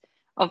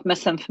of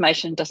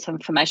misinformation,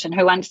 disinformation,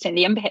 who understand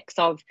the impacts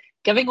of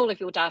giving all of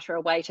your data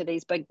away to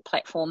these big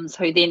platforms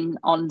who then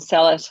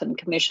on-sell it and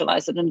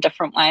commercialise it in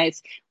different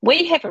ways.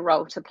 We have a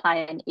role to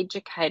play in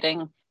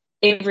educating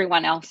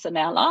everyone else in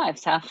our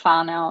lives, our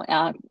whānau,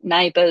 our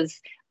neighbours.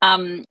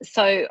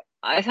 So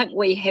I think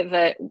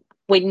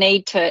we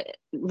need to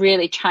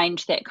really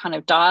change that kind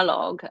of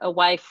dialogue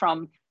away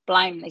from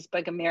blame these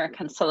big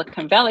American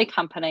Silicon Valley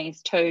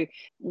companies to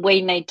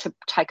we need to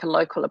take a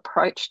local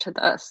approach to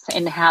this,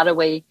 and how do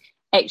we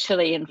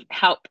actually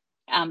help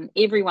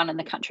everyone in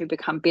the country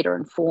become better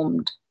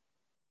informed.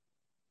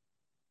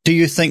 Do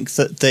you think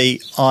that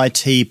the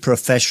IT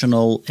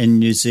professional in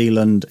New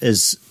Zealand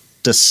is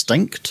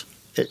distinct?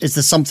 Is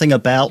there something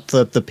about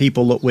the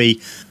people that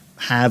we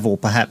have or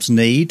perhaps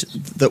need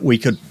that we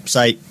could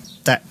say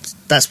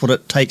that's what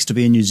it takes to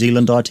be a New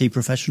Zealand IT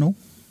professional?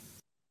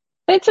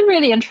 That's a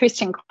really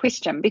interesting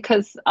question,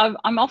 because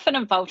I'm often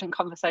involved in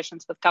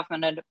conversations with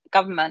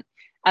government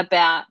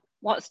about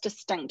what's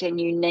distinct and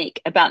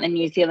unique about the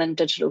New Zealand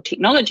digital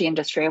technology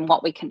industry and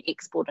what we can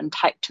export and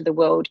take to the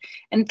world.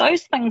 And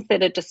those things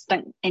that are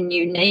distinct and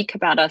unique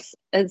about us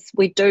is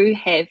we do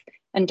have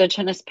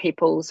Indigenous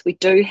peoples, we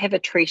do have a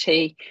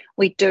treaty,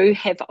 we do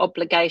have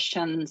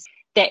obligations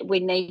that we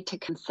need to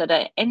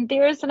consider. And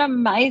there is an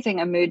amazing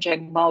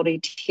emerging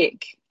Māori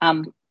tech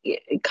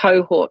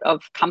cohort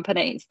of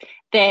companies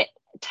that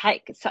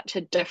take such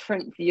a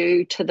different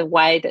view to the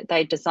way that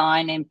they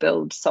design and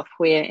build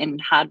software and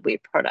hardware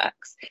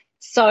products.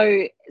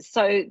 So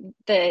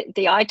the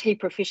IT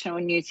professional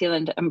in New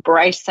Zealand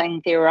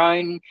embracing their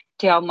own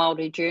Te Ao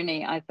Māori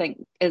journey, I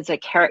think, is a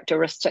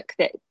characteristic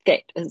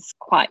that is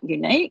quite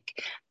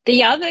unique.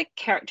 The other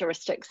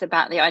characteristics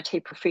about the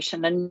IT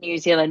profession in New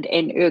Zealand,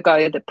 and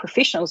ergo the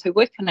professionals who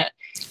work in it,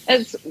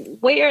 is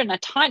we're in a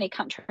tiny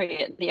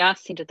country at the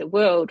arse end of the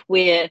world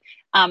where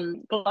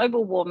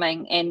global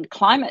warming and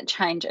climate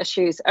change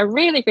issues are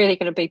really, really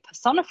going to be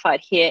personified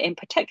here, and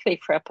particularly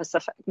for our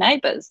Pacific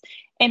neighbours.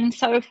 And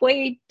so if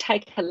we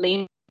take a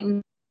lens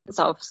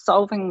of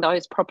solving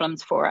those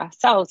problems for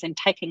ourselves and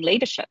taking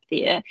leadership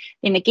there,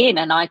 then again,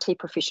 an IT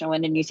professional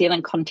in a New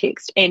Zealand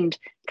context and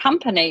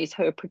companies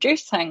who are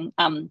producing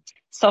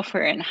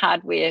software and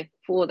hardware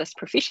for this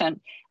profession,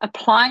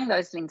 applying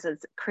those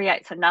lenses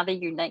creates another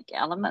unique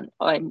element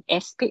or an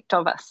aspect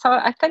of us. So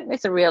I think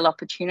there's a real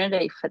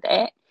opportunity for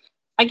that.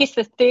 I guess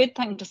the third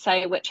thing to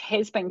say, which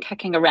has been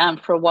kicking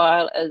around for a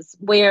while, is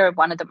we're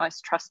one of the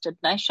most trusted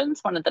nations,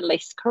 one of the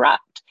least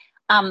corrupt.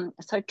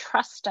 So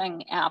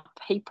trusting our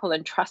people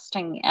and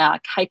trusting our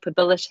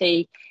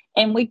capability,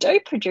 and we do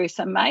produce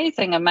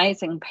amazing,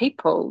 amazing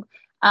people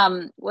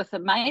with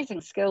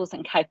amazing skills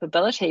and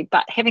capability,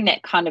 but having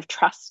that kind of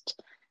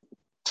trust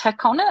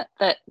tick on it,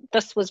 that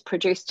this was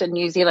produced in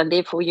New Zealand,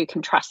 therefore you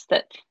can trust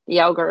that the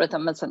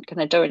algorithm isn't going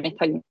to do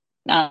anything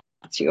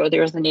nasty or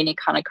there isn't any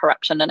kind of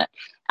corruption in it.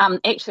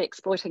 Actually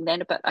exploiting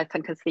that a bit, I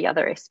think, is the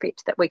other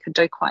aspect that we could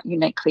do quite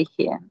uniquely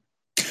here.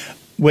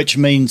 which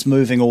means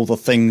moving all the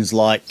things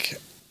like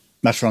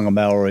Mātauranga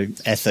Māori,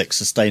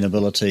 ethics,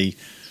 sustainability,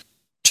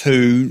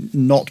 to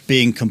not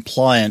being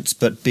compliant,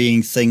 but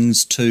being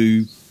things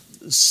to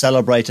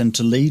celebrate and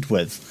to lead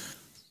with.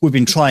 We've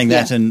been trying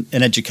that in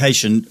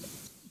education.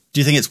 Do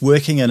you think it's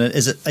working, and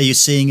are you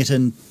seeing it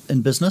in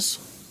business?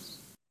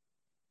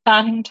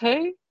 Starting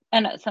to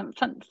in its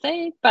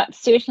infancy, but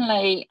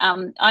certainly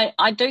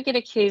I do get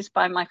accused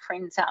by my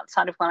friends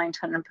outside of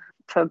Wellington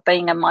for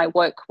being in my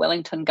woke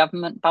Wellington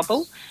government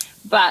bubble,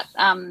 but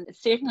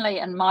certainly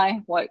in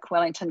my woke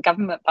Wellington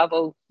government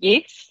bubble,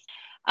 yes.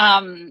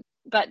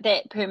 But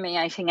that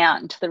permeating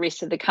out into the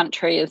rest of the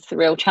country is the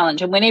real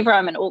challenge. And whenever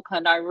I'm in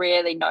Auckland, I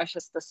really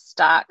notice the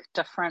stark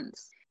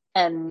difference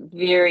in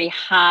very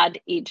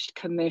hard-edged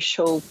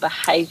commercial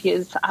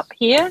behaviours up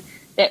here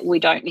that we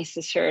don't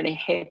necessarily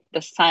have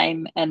the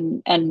same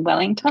in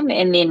Wellington.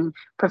 And then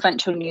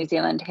provincial New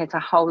Zealand has a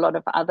whole lot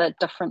of other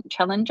different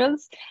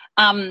challenges.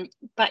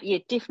 But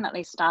you're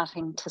definitely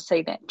starting to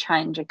see that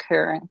change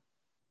occurring.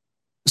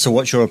 So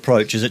what's your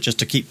approach? Is it just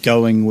to keep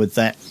going with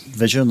that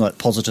vision, that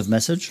positive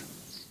message?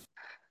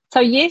 So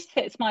yes,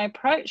 that's my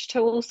approach, to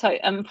also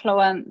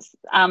influence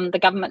the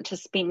government to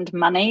spend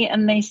money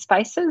in these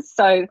spaces.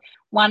 So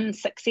one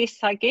success,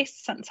 I guess,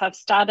 since I've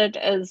started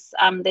is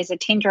there's a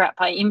tender out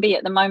by MBIE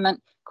at the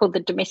moment called the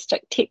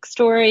Domestic Tech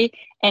Story,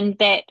 and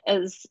that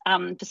is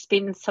to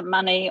spend some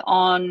money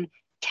on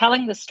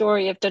telling the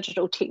story of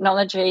digital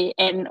technology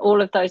and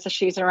all of those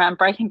issues around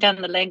breaking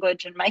down the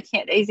language and making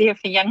it easier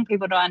for young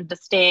people to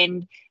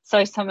understand.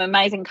 So some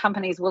amazing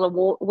companies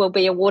will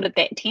be awarded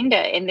that tender,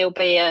 and there'll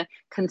be a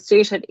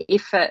concerted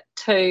effort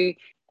to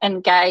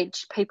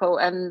engage people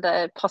in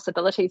the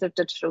possibilities of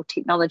digital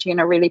technology in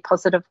a really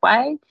positive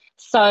way.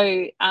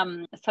 So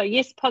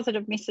yes,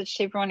 positive message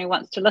to everyone who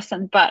wants to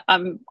listen. But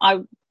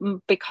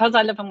because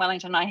I live in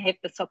Wellington, I have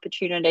this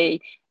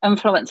opportunity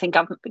influencing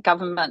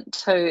government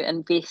to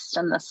invest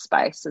in this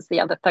space is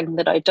the other thing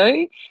that I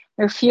do.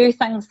 There are a few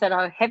things that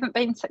I haven't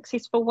been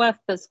successful with.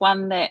 There's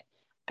one that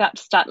I'm about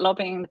to start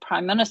lobbying the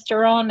Prime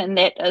Minister on, and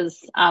that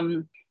is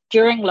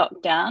during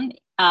lockdown,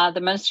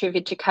 the Ministry of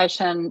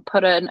Education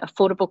put an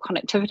affordable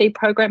connectivity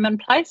program in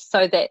place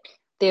so that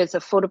there's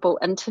affordable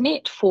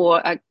internet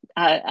for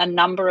a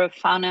number of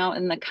whānau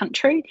in the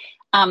country.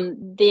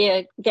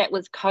 That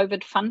was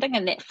COVID funding,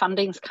 and that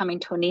funding's coming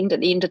to an end at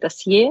the end of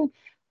this year.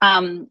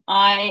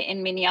 I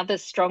and many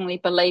others strongly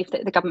believe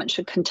that the government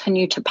should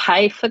continue to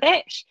pay for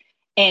that.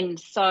 And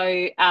so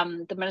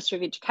the Ministry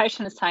of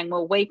Education is saying,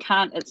 well, we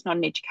can't, it's not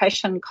an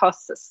education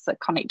cost, it's a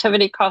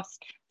connectivity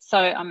cost. So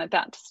I'm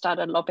about to start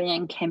a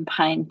lobbying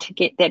campaign to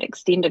get that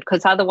extended,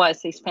 because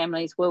otherwise these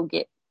families will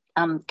get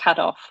cut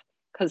off,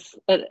 because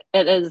it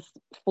is,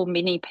 for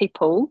many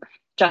people,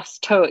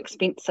 just too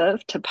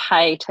expensive to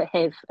pay to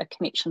have a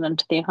connection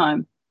into their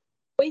home.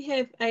 We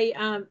have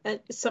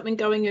something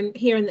going in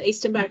here in the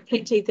Eastern Bay of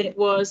Plenty that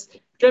was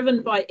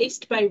driven by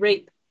East Bay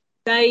REAP.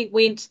 They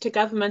went to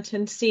government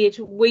and said,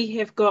 we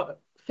have got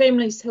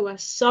families who are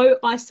so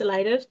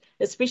isolated,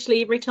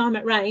 especially every time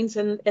it rains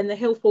and the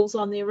hill falls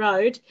on their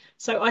road,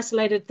 so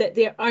isolated that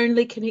their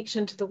only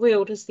connection to the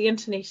world is the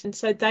internet. And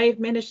so they've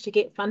managed to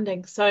get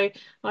funding. So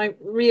I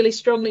really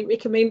strongly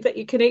recommend that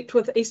you connect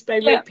with East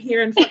Bay REAP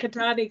here in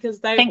Whakatane,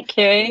 because they've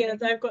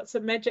got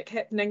some magic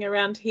happening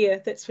around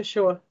here, that's for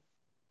sure.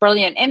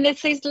 Brilliant. And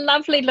there's these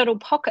lovely little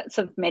pockets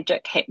of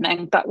magic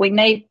happening, but we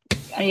need,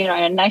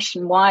 a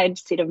nationwide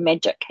set of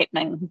magic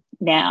happening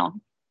now.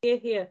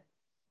 Yeah.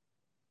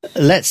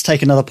 Let's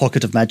take another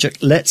pocket of magic.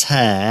 Let's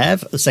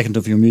have the second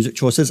of your music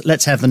choices.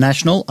 Let's have the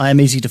National. I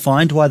Am Easy to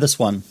Find. Why this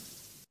one?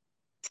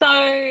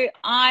 So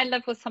I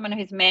live with someone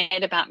who's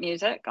mad about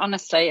music.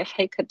 Honestly, if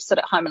he could sit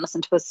at home and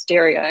listen to a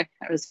stereo,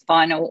 it was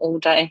vinyl all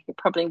day, he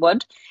probably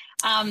would.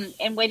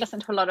 And we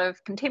listen to a lot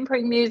of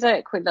contemporary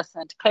music, we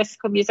listen to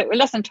classical music, we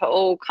listen to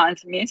all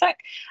kinds of music.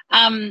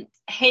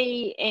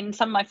 He and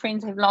some of my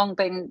friends have long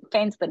been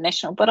fans of the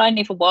National, but I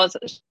never was.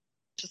 It was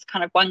just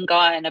kind of one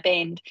guy in a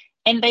band.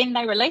 And then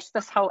they released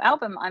this whole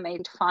album, I'm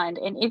Easy to Find,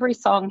 and every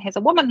song has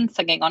a woman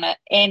singing on it.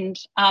 And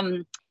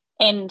I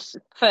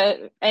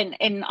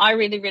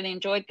really, really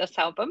enjoyed this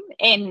album.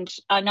 And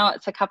I know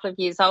it's a couple of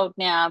years old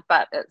now,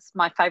 but it's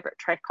my favourite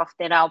track off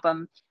that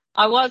album.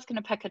 I was going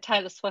to pick a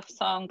Taylor Swift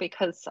song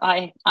because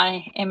I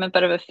am a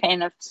bit of a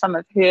fan of some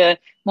of her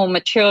more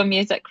mature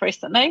music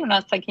recently when I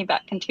was thinking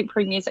about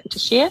contemporary music to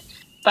share.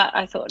 But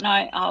I thought, no,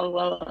 I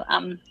will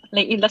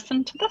let you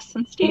listen to this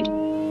instead.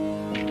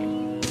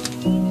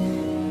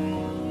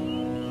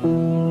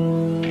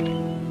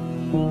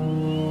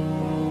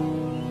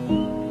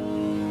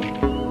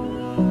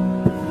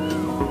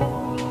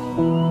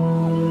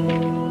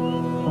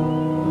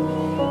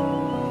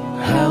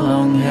 How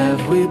long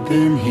have we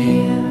been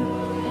here?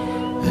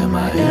 Am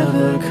I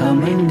ever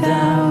coming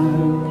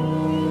down?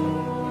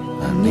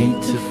 I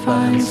need to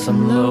find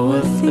some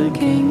lower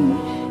thinking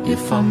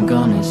if I'm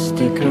gonna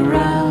stick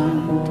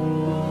around.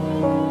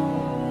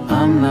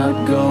 I'm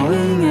not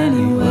going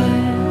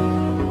anywhere.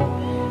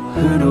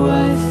 Who do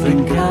I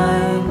think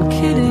I'm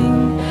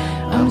kidding?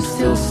 I'm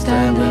still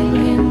standing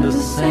in the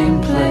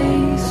same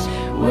place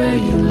where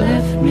you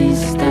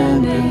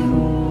understanding.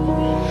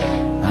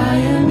 I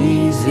am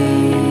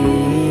easy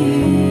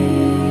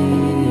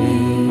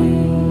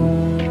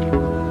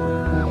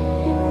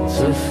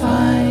to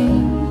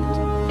find.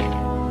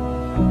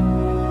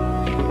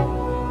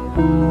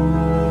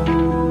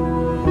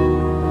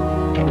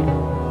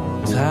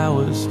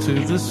 Towers to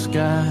the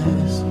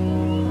skies,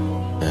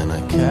 an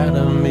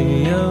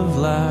academy of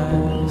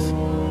lies.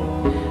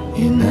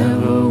 You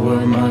never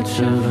were much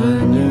of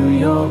a New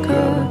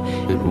Yorker,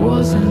 it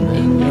wasn't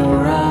in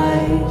your eyes.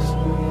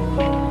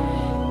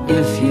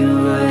 If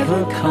you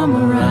ever come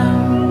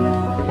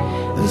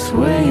around this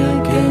way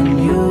again,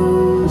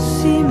 you'll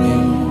see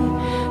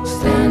me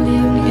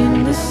standing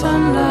in the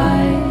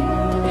sunlight,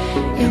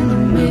 in the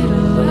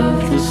middle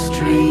of the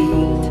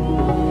street.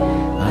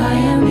 I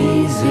am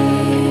easy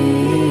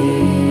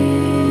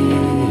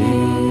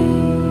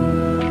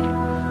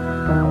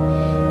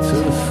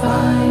to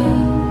find.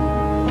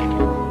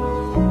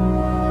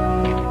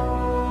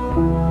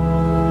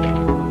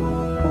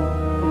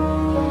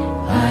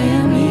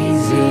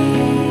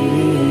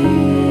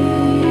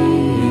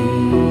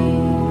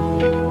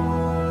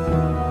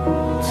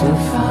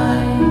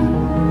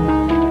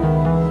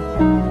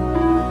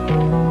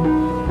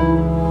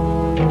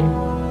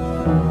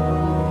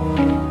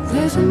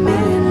 There's a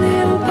million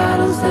little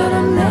battles that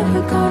I'm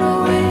never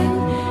gonna win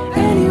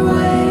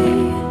anyway.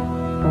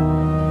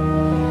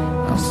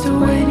 I'm still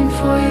waiting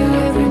for you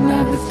every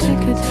night with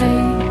ticker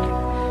tape,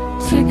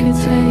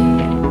 ticker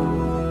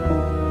tape.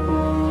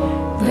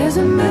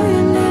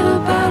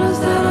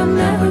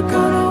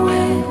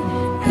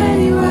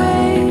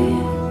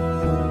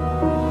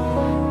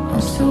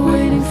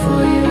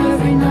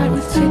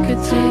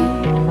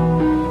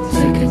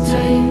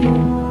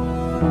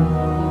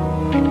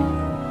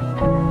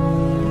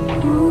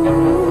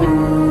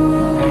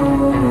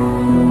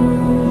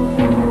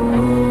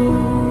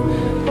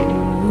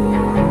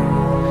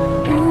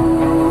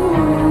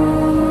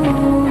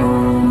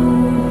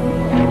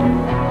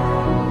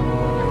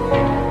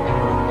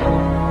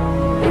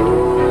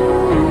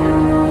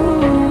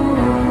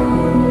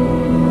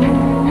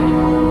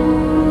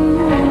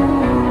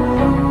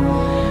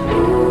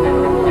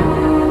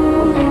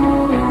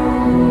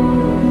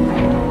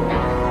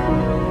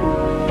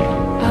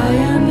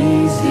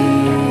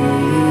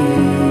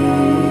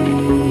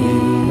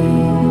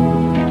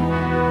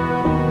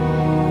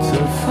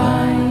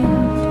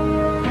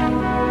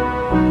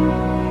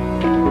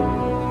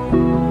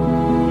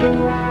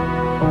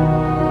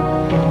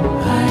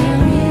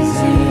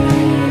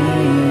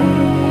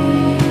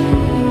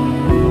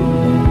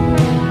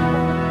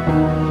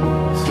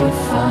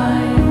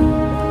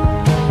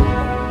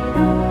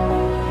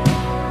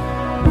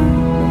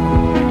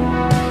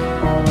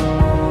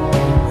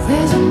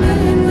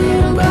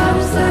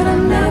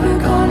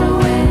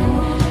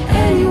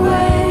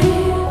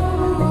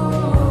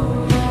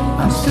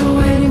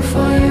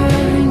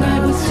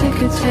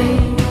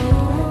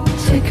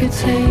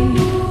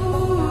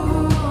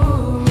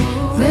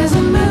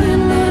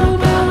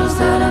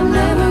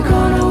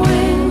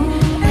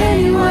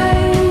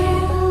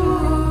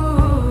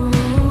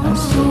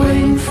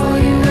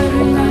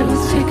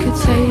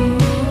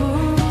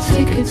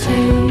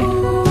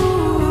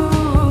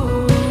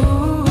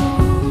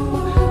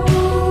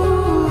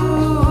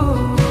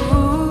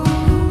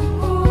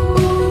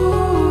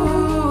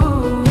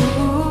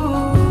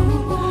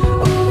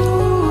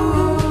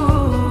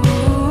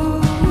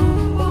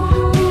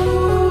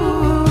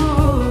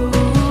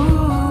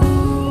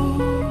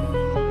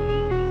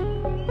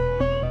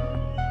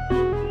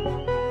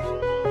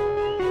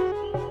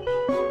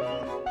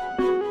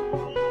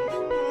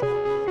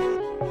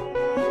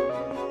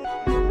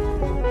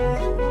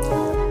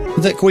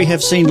 Vic, we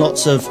have seen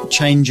lots of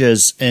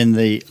changes in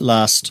the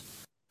last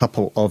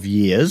couple of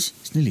years.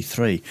 It's nearly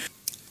 3.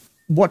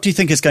 What do you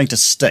think is going to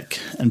stick?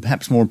 And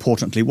perhaps more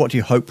importantly, what do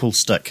you hope will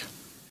stick?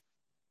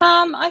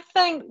 I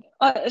think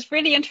it's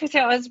really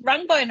interesting. I was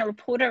run by a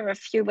reporter a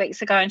few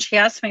weeks ago and she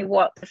asked me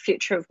what the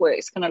future of work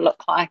is going to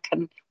look like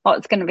and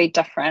what's going to be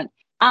different.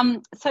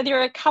 So there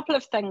are a couple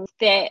of things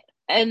that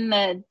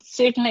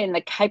certainly in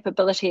the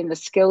capability and the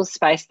skills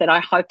space that I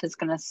hope is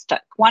going to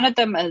stick. One of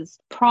them is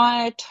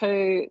prior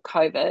to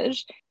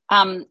COVID,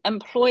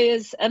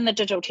 employers in the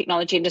digital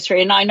technology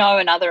industry, and I know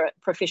in other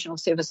professional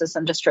services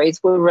industries,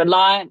 were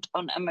reliant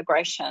on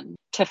immigration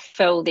to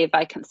fill their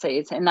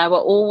vacancies, and they were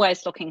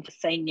always looking for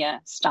senior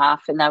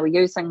staff and they were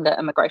using the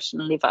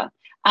immigration lever.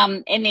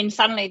 And then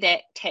suddenly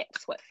that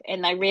tapped with,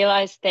 and they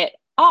realised that,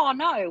 oh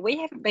no, we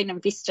haven't been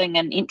investing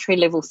in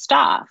entry-level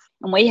staff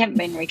and we haven't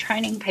been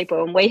retraining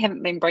people and we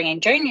haven't been bringing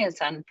juniors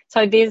in.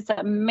 So there's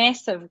a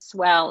massive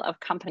swell of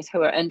companies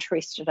who are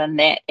interested in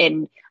that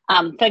and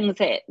things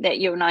that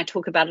you and I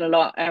talk about a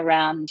lot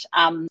around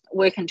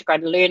work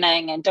integrated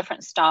learning and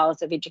different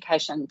styles of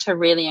education to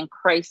really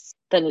increase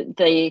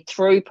the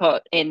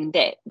throughput and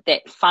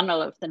that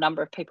funnel of the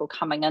number of people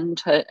coming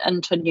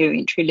into new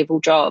entry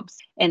level jobs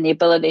and the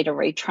ability to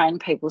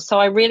retrain people. So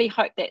I really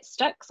hope that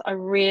sticks. I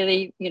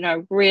really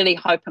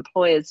hope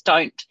employers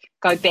don't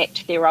go back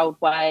to their old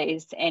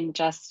ways and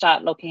just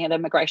start looking at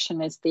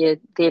immigration as their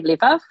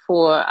lever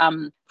for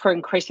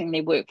increasing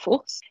their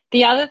workforce.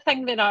 The other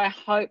thing that I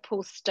hope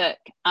will stick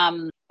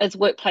is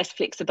workplace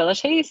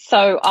flexibility.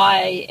 So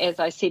I, as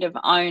I said, have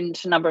owned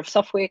a number of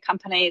software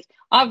companies.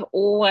 I've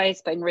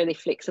always been really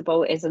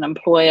flexible as an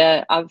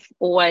employer. I've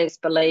always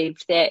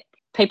believed that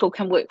people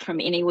can work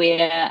from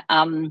anywhere,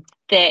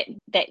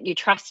 that you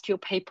trust your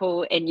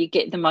people and you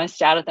get the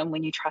most out of them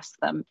when you trust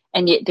them.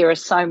 And yet there are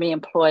so many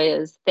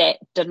employers that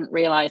didn't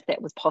realise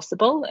that was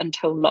possible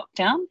until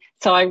lockdown.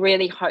 So I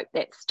really hope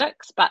that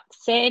sticks. But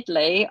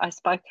sadly, I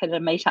spoke at a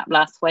meetup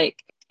last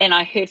week and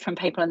I heard from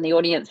people in the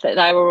audience that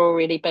they were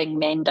already being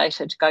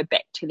mandated to go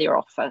back to their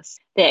office,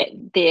 that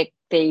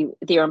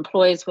their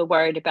employers were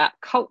worried about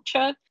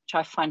culture, which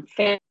I find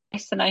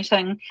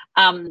fascinating,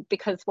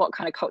 because what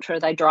kind of culture are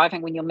they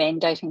driving when you're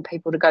mandating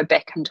people to go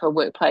back into a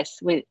workplace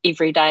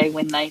every day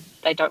when they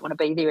don't want to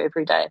be there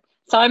every day?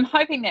 So I'm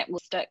hoping that will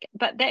stick,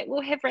 but that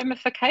will have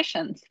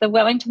ramifications. The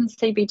Wellington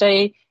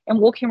CBD and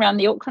walking around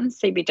the Auckland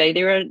CBD,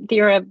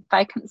 there are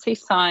vacancy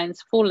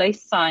signs, for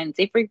lease signs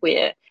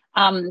everywhere.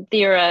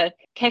 There are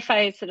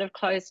cafes that have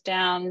closed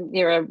down.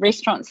 There are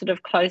restaurants that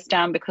have closed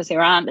down because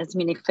there aren't as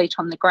many feet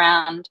on the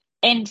ground.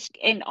 And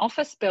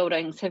office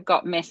buildings have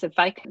got massive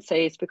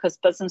vacancies because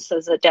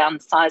businesses are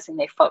downsizing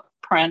their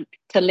footprint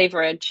to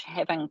leverage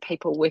having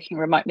people working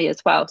remotely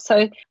as well.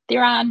 So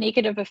there are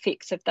negative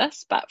effects of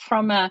this, but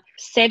from a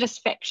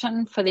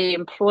satisfaction for the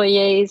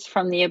employees,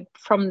 from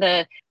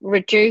the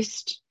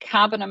reduced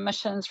carbon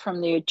emissions,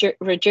 from the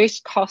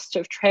reduced cost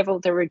of travel,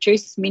 the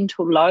reduced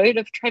mental load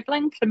of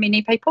travelling for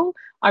many people,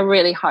 I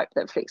really hope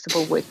that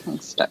flexible working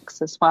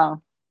sticks as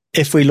well.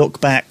 If we look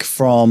back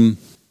from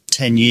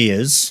 10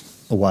 years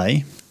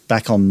away,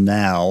 back on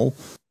now,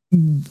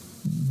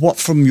 what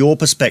from your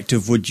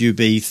perspective would you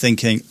be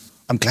thinking,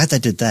 I'm glad they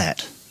did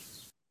that?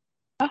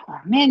 Oh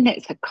man,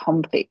 that's a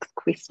complex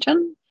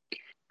question.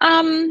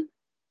 I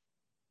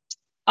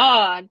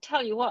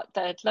tell you what,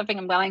 living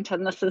in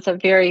Wellington, this is a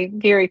very,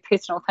 very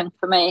personal thing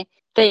for me.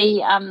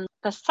 The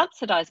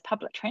subsidised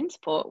public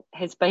transport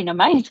has been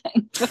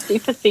amazing,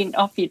 50%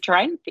 off your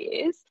train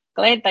fares.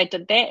 Glad they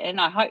did that,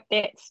 and I hope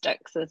that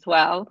sticks as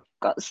well.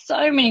 Got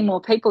so many more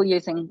people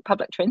using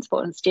public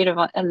transport instead of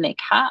in their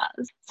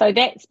cars. So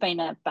that's been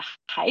a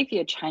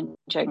behaviour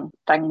changing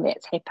thing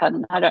that's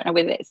happened. I don't know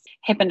whether that's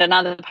happened in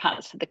other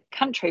parts of the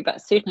country,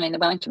 but certainly in the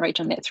Wellington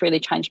region, that's really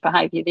changed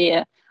behaviour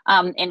there.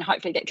 And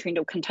hopefully that trend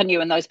will continue,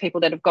 and those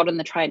people that have got in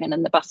the train and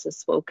in the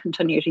buses will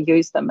continue to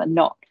use them and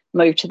not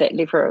move to that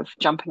lever of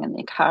jumping in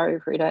their car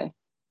every day.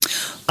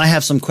 I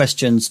have some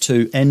questions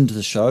to end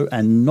the show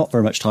and not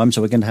very much time,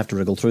 so we're going to have to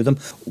wriggle through them.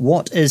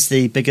 What is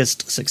the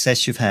biggest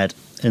success you've had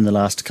in the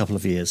last couple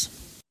of years?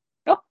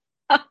 Oh,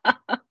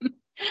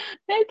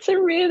 that's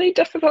a really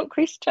difficult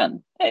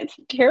question. It's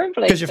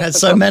terribly because you've had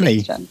so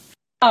many.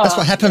 That's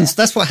what happens. Yeah.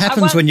 That's what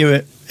happens when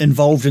you're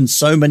involved in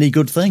so many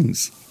good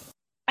things.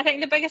 I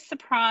think the biggest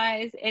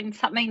surprise and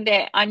something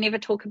that I never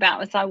talk about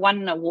was I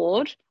won an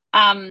award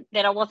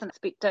that I wasn't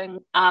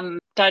expecting.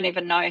 Don't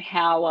even know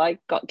how I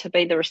got to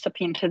be the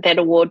recipient of that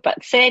award,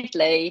 but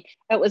sadly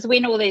it was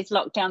when all these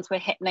lockdowns were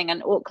happening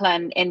in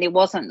Auckland and there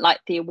wasn't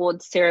like the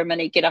awards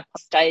ceremony, get up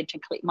on stage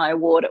and collect my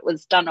award. It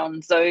was done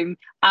on Zoom,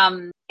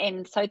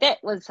 and so that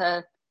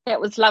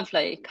was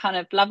lovely, kind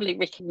of lovely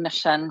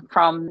recognition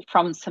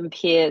from some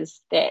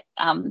peers that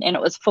and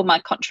it was for my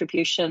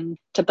contribution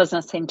to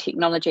business and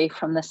technology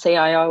from the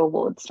CIO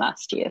Awards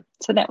last year,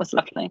 so that was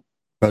lovely.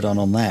 Well done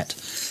on that.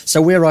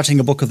 So we're writing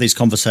a book of these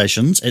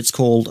conversations. It's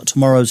called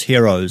Tomorrow's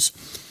Heroes.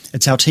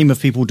 It's our team of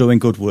people doing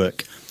good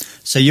work.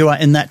 So you are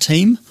in that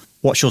team.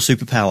 What's your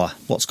superpower?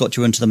 What's got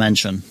you into the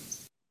mansion?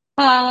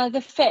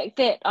 The fact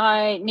that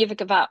I never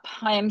give up.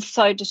 I am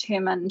so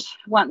determined.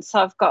 Once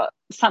I've got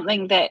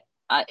something that,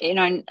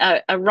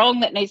 a wrong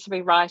that needs to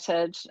be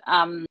righted,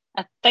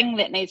 a thing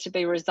that needs to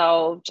be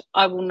resolved,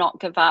 I will not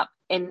give up.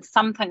 And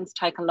some things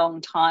take a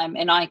long time.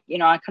 And I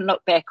can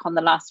look back on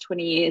the last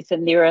 20 years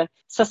and there are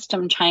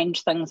system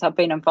change things I've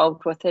been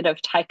involved with that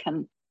have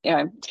taken,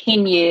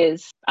 10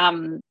 years,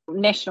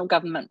 national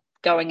government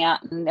going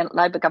out and the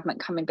Labor government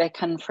coming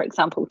back in, for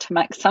example, to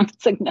make some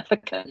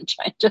significant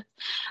changes.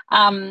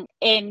 And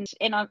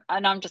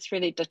I'm just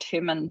really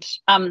determined.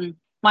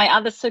 My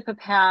other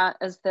superpower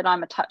is that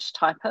I'm a touch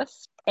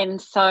typist.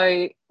 And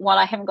so while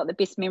I haven't got the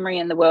best memory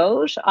in the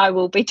world, I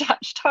will be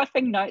touch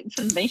typing notes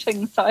in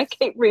meetings. So I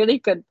keep really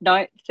good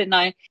notes, and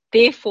I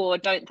therefore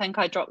don't think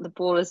I drop the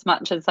ball as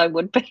much as I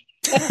would be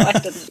if I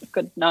didn't have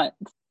good notes.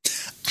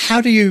 How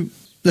do you,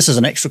 this is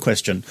an extra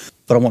question,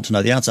 but I want to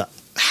know the answer.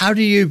 How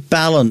do you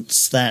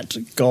balance that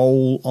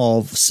goal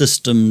of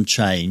system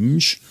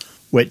change,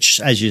 which,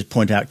 as you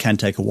point out, can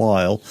take a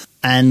while,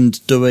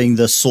 and doing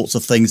the sorts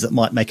of things that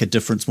might make a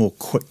difference more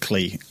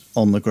quickly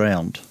on the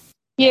ground?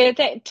 Yeah,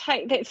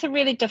 that's a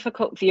really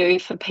difficult view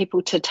for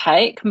people to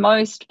take.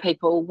 Most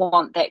people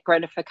want that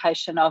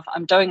gratification of,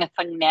 I'm doing a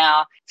thing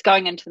now, it's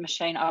going into the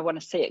machine, I want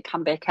to see it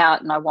come back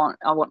out, and I want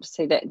to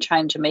see that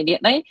change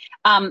immediately.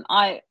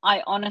 I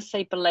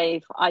honestly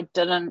believe I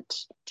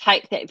didn't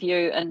take that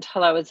view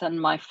until I was in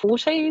my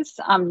 40s.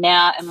 I'm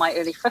now in my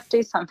early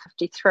 50s, so I'm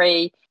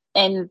 53.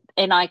 And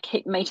I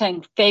keep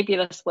meeting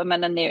fabulous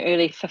women in their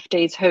early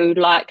 50s who,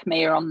 like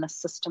me, are on the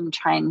system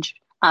change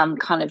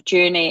kind of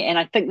journey. And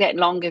I think that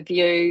longer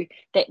view,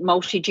 that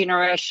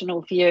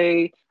multi-generational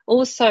view,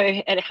 also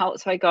it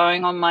helps by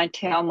going on my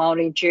Te Ao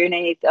Māori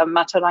journey, the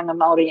Mataranga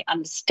Māori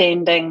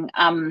understanding,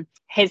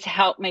 has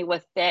helped me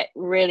with that,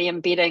 really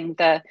embedding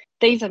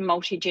these are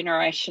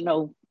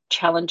multi-generational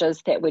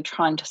challenges that we're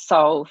trying to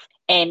solve.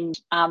 And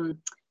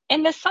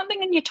there's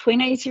something in your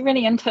 20s, you're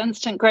really into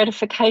instant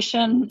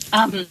gratification,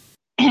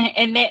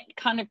 and that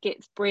kind of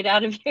gets bred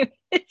out of you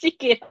as you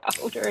get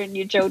older and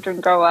your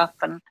children grow up.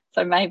 And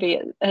so maybe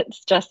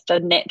it's just a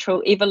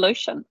natural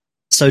evolution.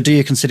 So do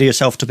you consider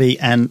yourself to be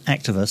an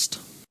activist?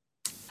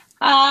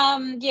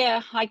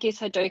 Yeah, I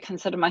guess I do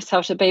consider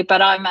myself to be,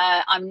 but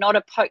I'm not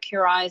a poke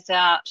your eyes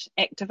out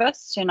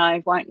activist, and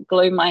I won't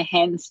glue my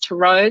hands to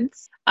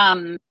roads.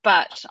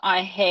 But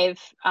I have,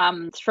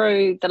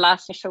 through the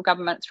last national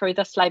government, through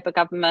this Labour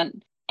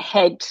government,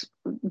 had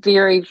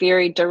very,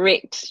 very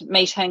direct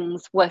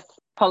meetings with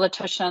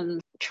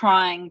politicians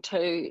trying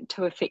to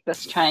affect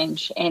this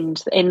change,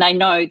 and they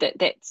know that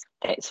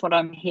that's what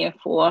I'm here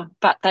for,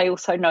 but they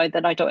also know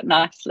that I do it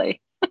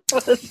nicely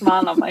with a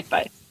smile on my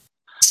face.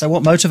 So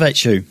what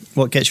motivates you?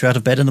 What gets you out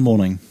of bed in the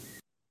morning?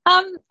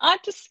 I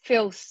just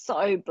feel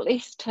so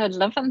blessed to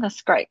live in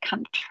this great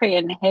country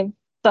and have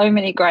so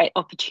many great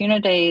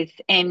opportunities,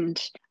 and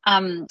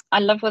I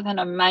live with an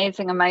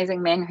amazing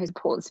man who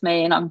supports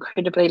me, and I'm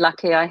incredibly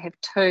lucky. I have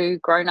 2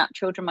 grown-up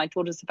children. My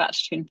daughter's about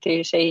to turn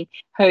 30,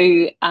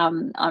 who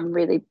I'm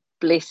really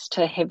blessed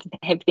to have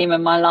them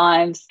in my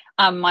lives.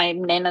 My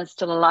nana's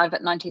still alive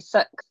at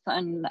 96,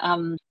 and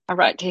I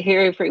write to her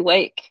every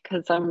week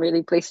because I'm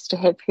really blessed to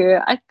have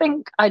her. I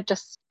think I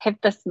just have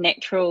this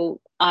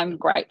natural, I'm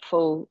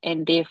grateful,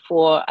 and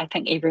therefore I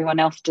think everyone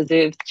else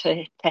deserves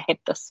to have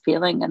this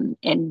feeling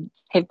and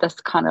have this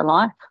kind of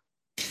life.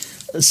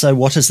 So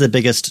what is the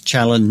biggest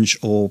challenge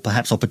or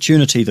perhaps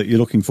opportunity that you're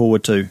looking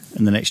forward to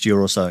in the next year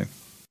or so?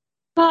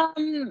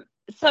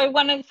 So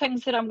one of the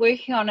things that I'm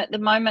working on at the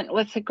moment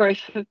with a group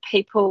of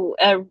people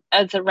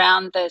is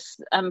around this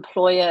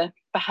employer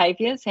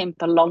behaviours and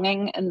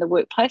belonging in the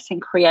workplace,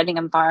 and creating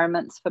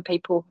environments for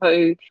people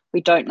who we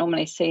don't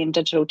normally see in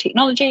digital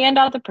technology and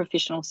other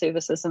professional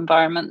services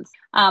environments.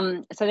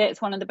 So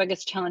that's one of the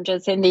biggest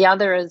challenges. And the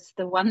other is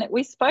the one that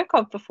we spoke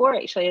of before,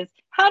 actually, is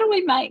how do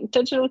we make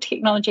digital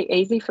technology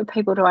easy for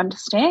people to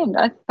understand?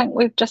 I think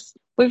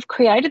we've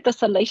created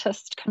this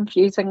elitist,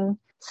 confusing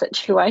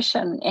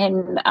situation,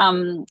 and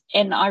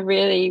I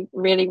really,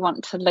 really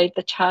want to lead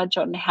the charge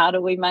on how do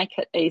we make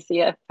it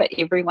easier for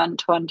everyone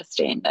to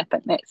understand. I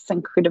think that's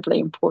incredibly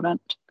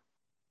important.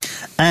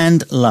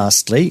 And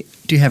lastly,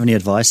 do you have any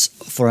advice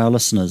for our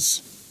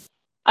listeners?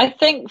 I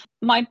think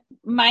my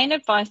main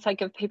advice I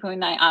give people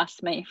when they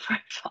ask me for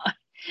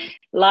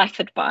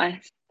life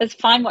advice is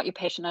find what you're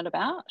passionate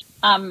about.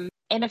 And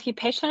if you're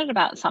passionate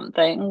about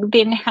something,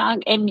 then how,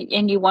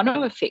 and you want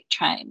to affect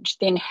change,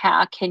 then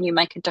how can you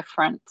make a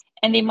difference?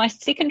 And then my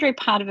secondary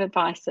part of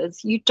advice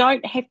is you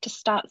don't have to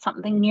start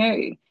something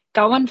new.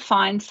 Go and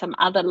find some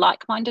other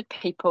like-minded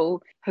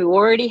people who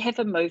already have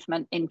a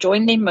movement and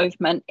join their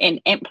movement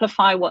and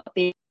amplify what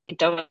they're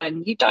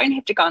doing. You don't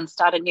have to go and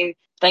start a new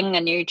thing,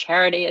 a new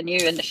charity, a new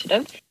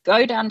initiative.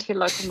 Go down to your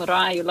local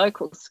marae, your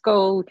local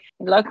school,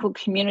 your local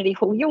community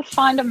hall. You'll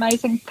find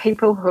amazing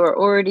people who are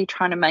already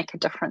trying to make a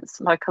difference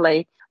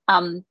locally.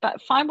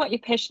 But find what you're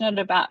passionate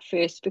about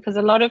first, because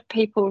a lot of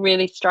people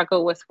really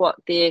struggle with what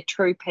their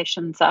true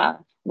passions are,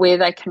 where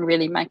they can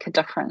really make a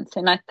difference.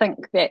 And I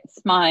think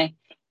that's my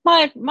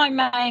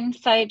main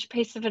sage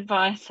piece of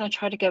advice I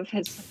try to give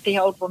as the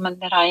old woman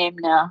that I am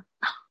now.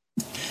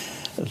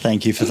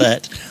 Thank you for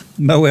that.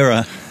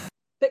 Mawera.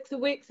 The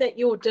work that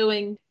you're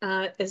doing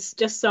is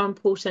just so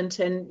important.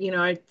 And,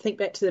 I think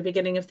back to the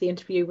beginning of the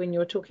interview when you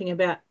were talking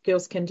about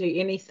girls can do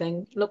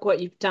anything. Look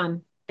what you've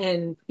done.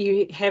 And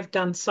you have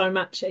done so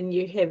much, and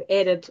you have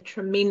added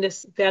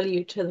tremendous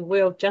value to the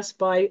world just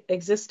by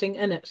existing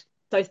in it.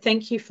 So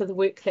thank you for the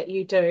work that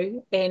you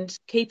do, and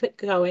keep it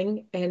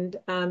going. And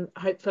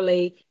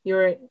hopefully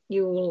you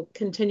will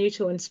continue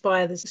to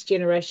inspire this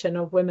generation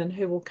of women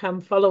who will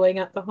come following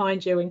up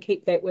behind you and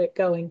keep that work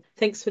going.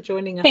 Thanks for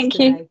joining us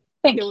today.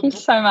 Thank you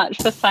so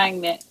much for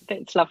saying that.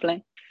 That's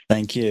lovely.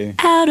 Thank you.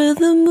 Out of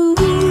the moon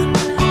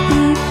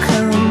you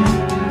come.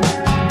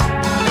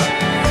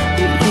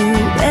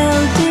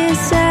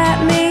 Desert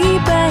me,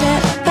 but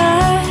at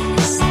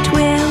first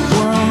we're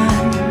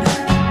one.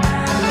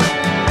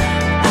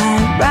 I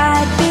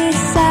ride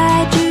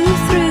beside you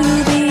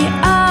through the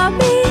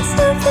armies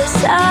of the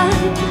sun.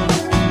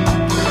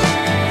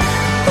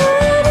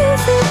 What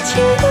is it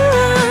you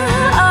are?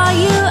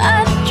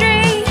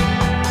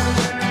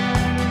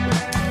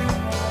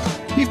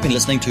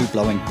 listening to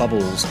Blowing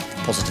Bubbles,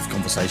 positive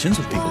conversations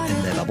with people in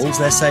their bubbles,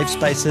 their safe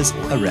spaces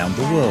around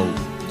the world.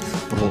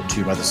 Brought to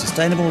you by the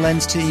Sustainable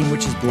Lens team,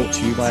 which is brought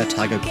to you by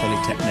Otago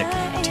Polytechnic,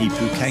 Te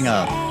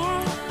Pūkenga.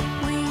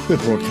 We're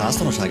broadcast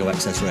on Otago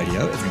Access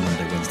Radio every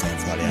Monday, Wednesday and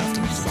Friday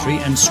afternoons at 3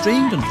 and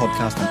streamed and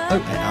podcast on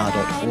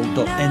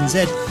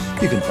oar.org.nz.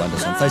 You can find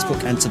us on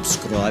Facebook and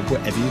subscribe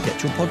wherever you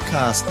get your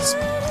podcasts.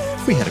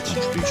 We had a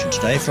contribution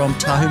today from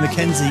Tahu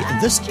Mackenzie.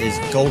 This is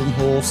Golden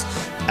Horse,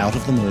 Out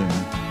of the Moon.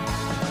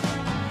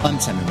 I'm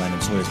Samuel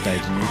Maynard Sawyer's Day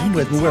Dunedin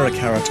with Mwera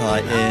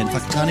Karatai in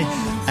Whakatane,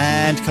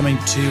 and coming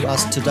to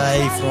us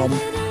today from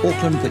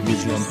Auckland, but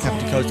usually on the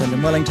Kapiti Coast and in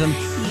Wellington,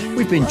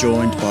 we've been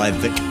joined by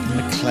Vic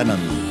McLennan.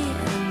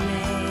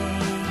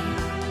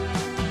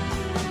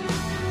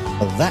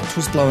 Well, that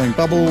was Blowing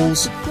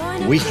Bubbles.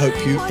 We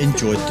hope you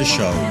enjoyed the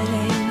show.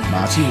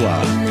 Marty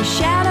Wa. In the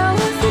shadow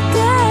of the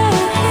day,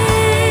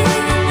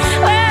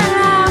 when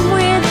I'm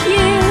with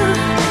you,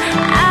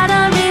 I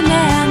don't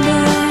remember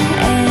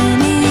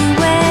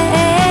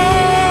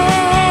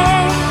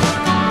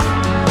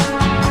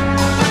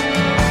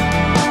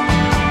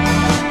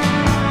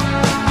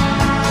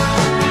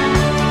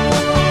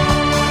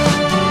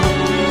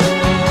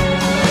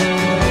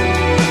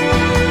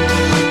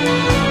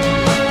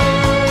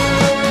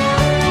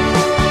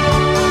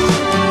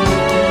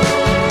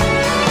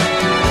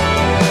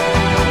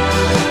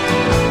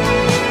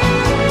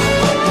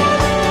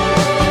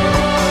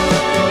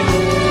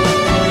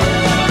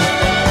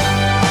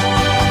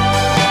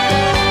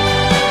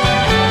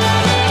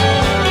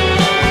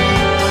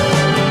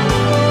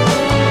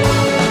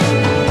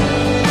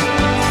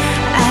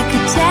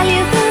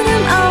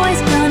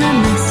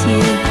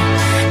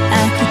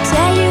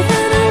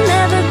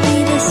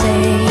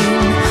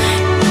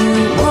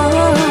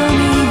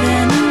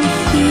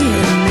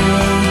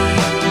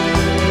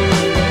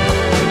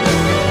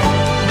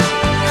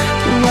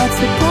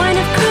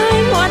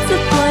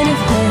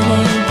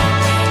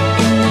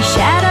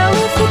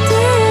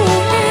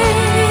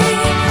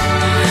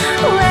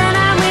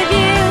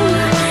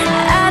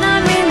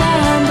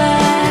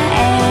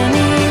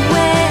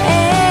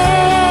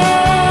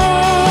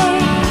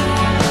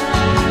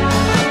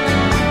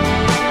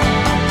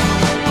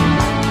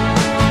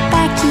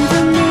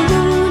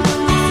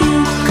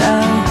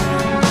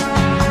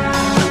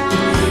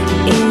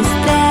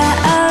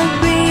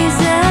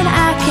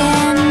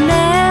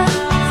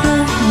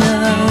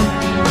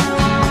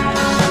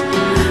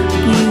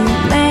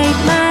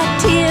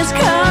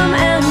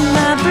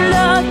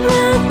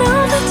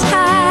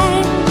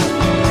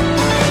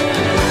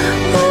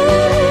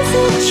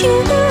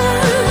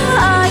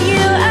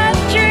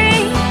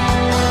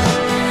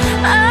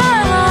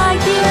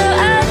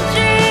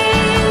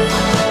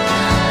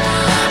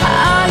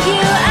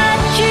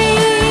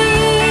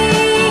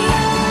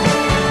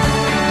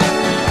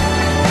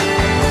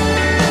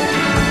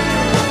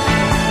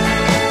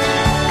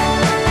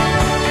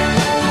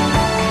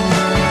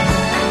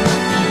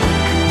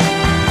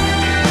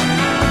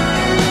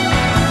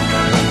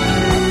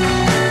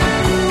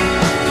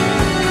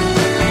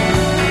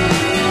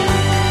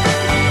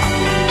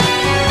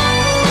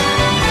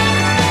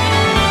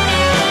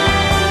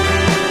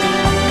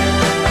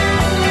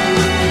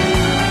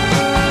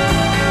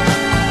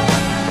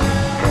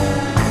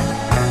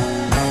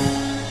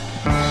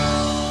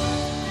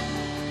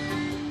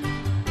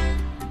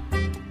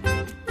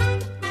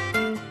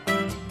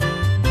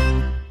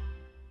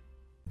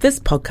This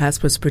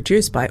podcast was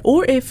produced by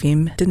OAR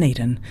FM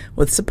Dunedin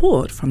with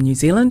support from New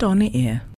Zealand On the Air.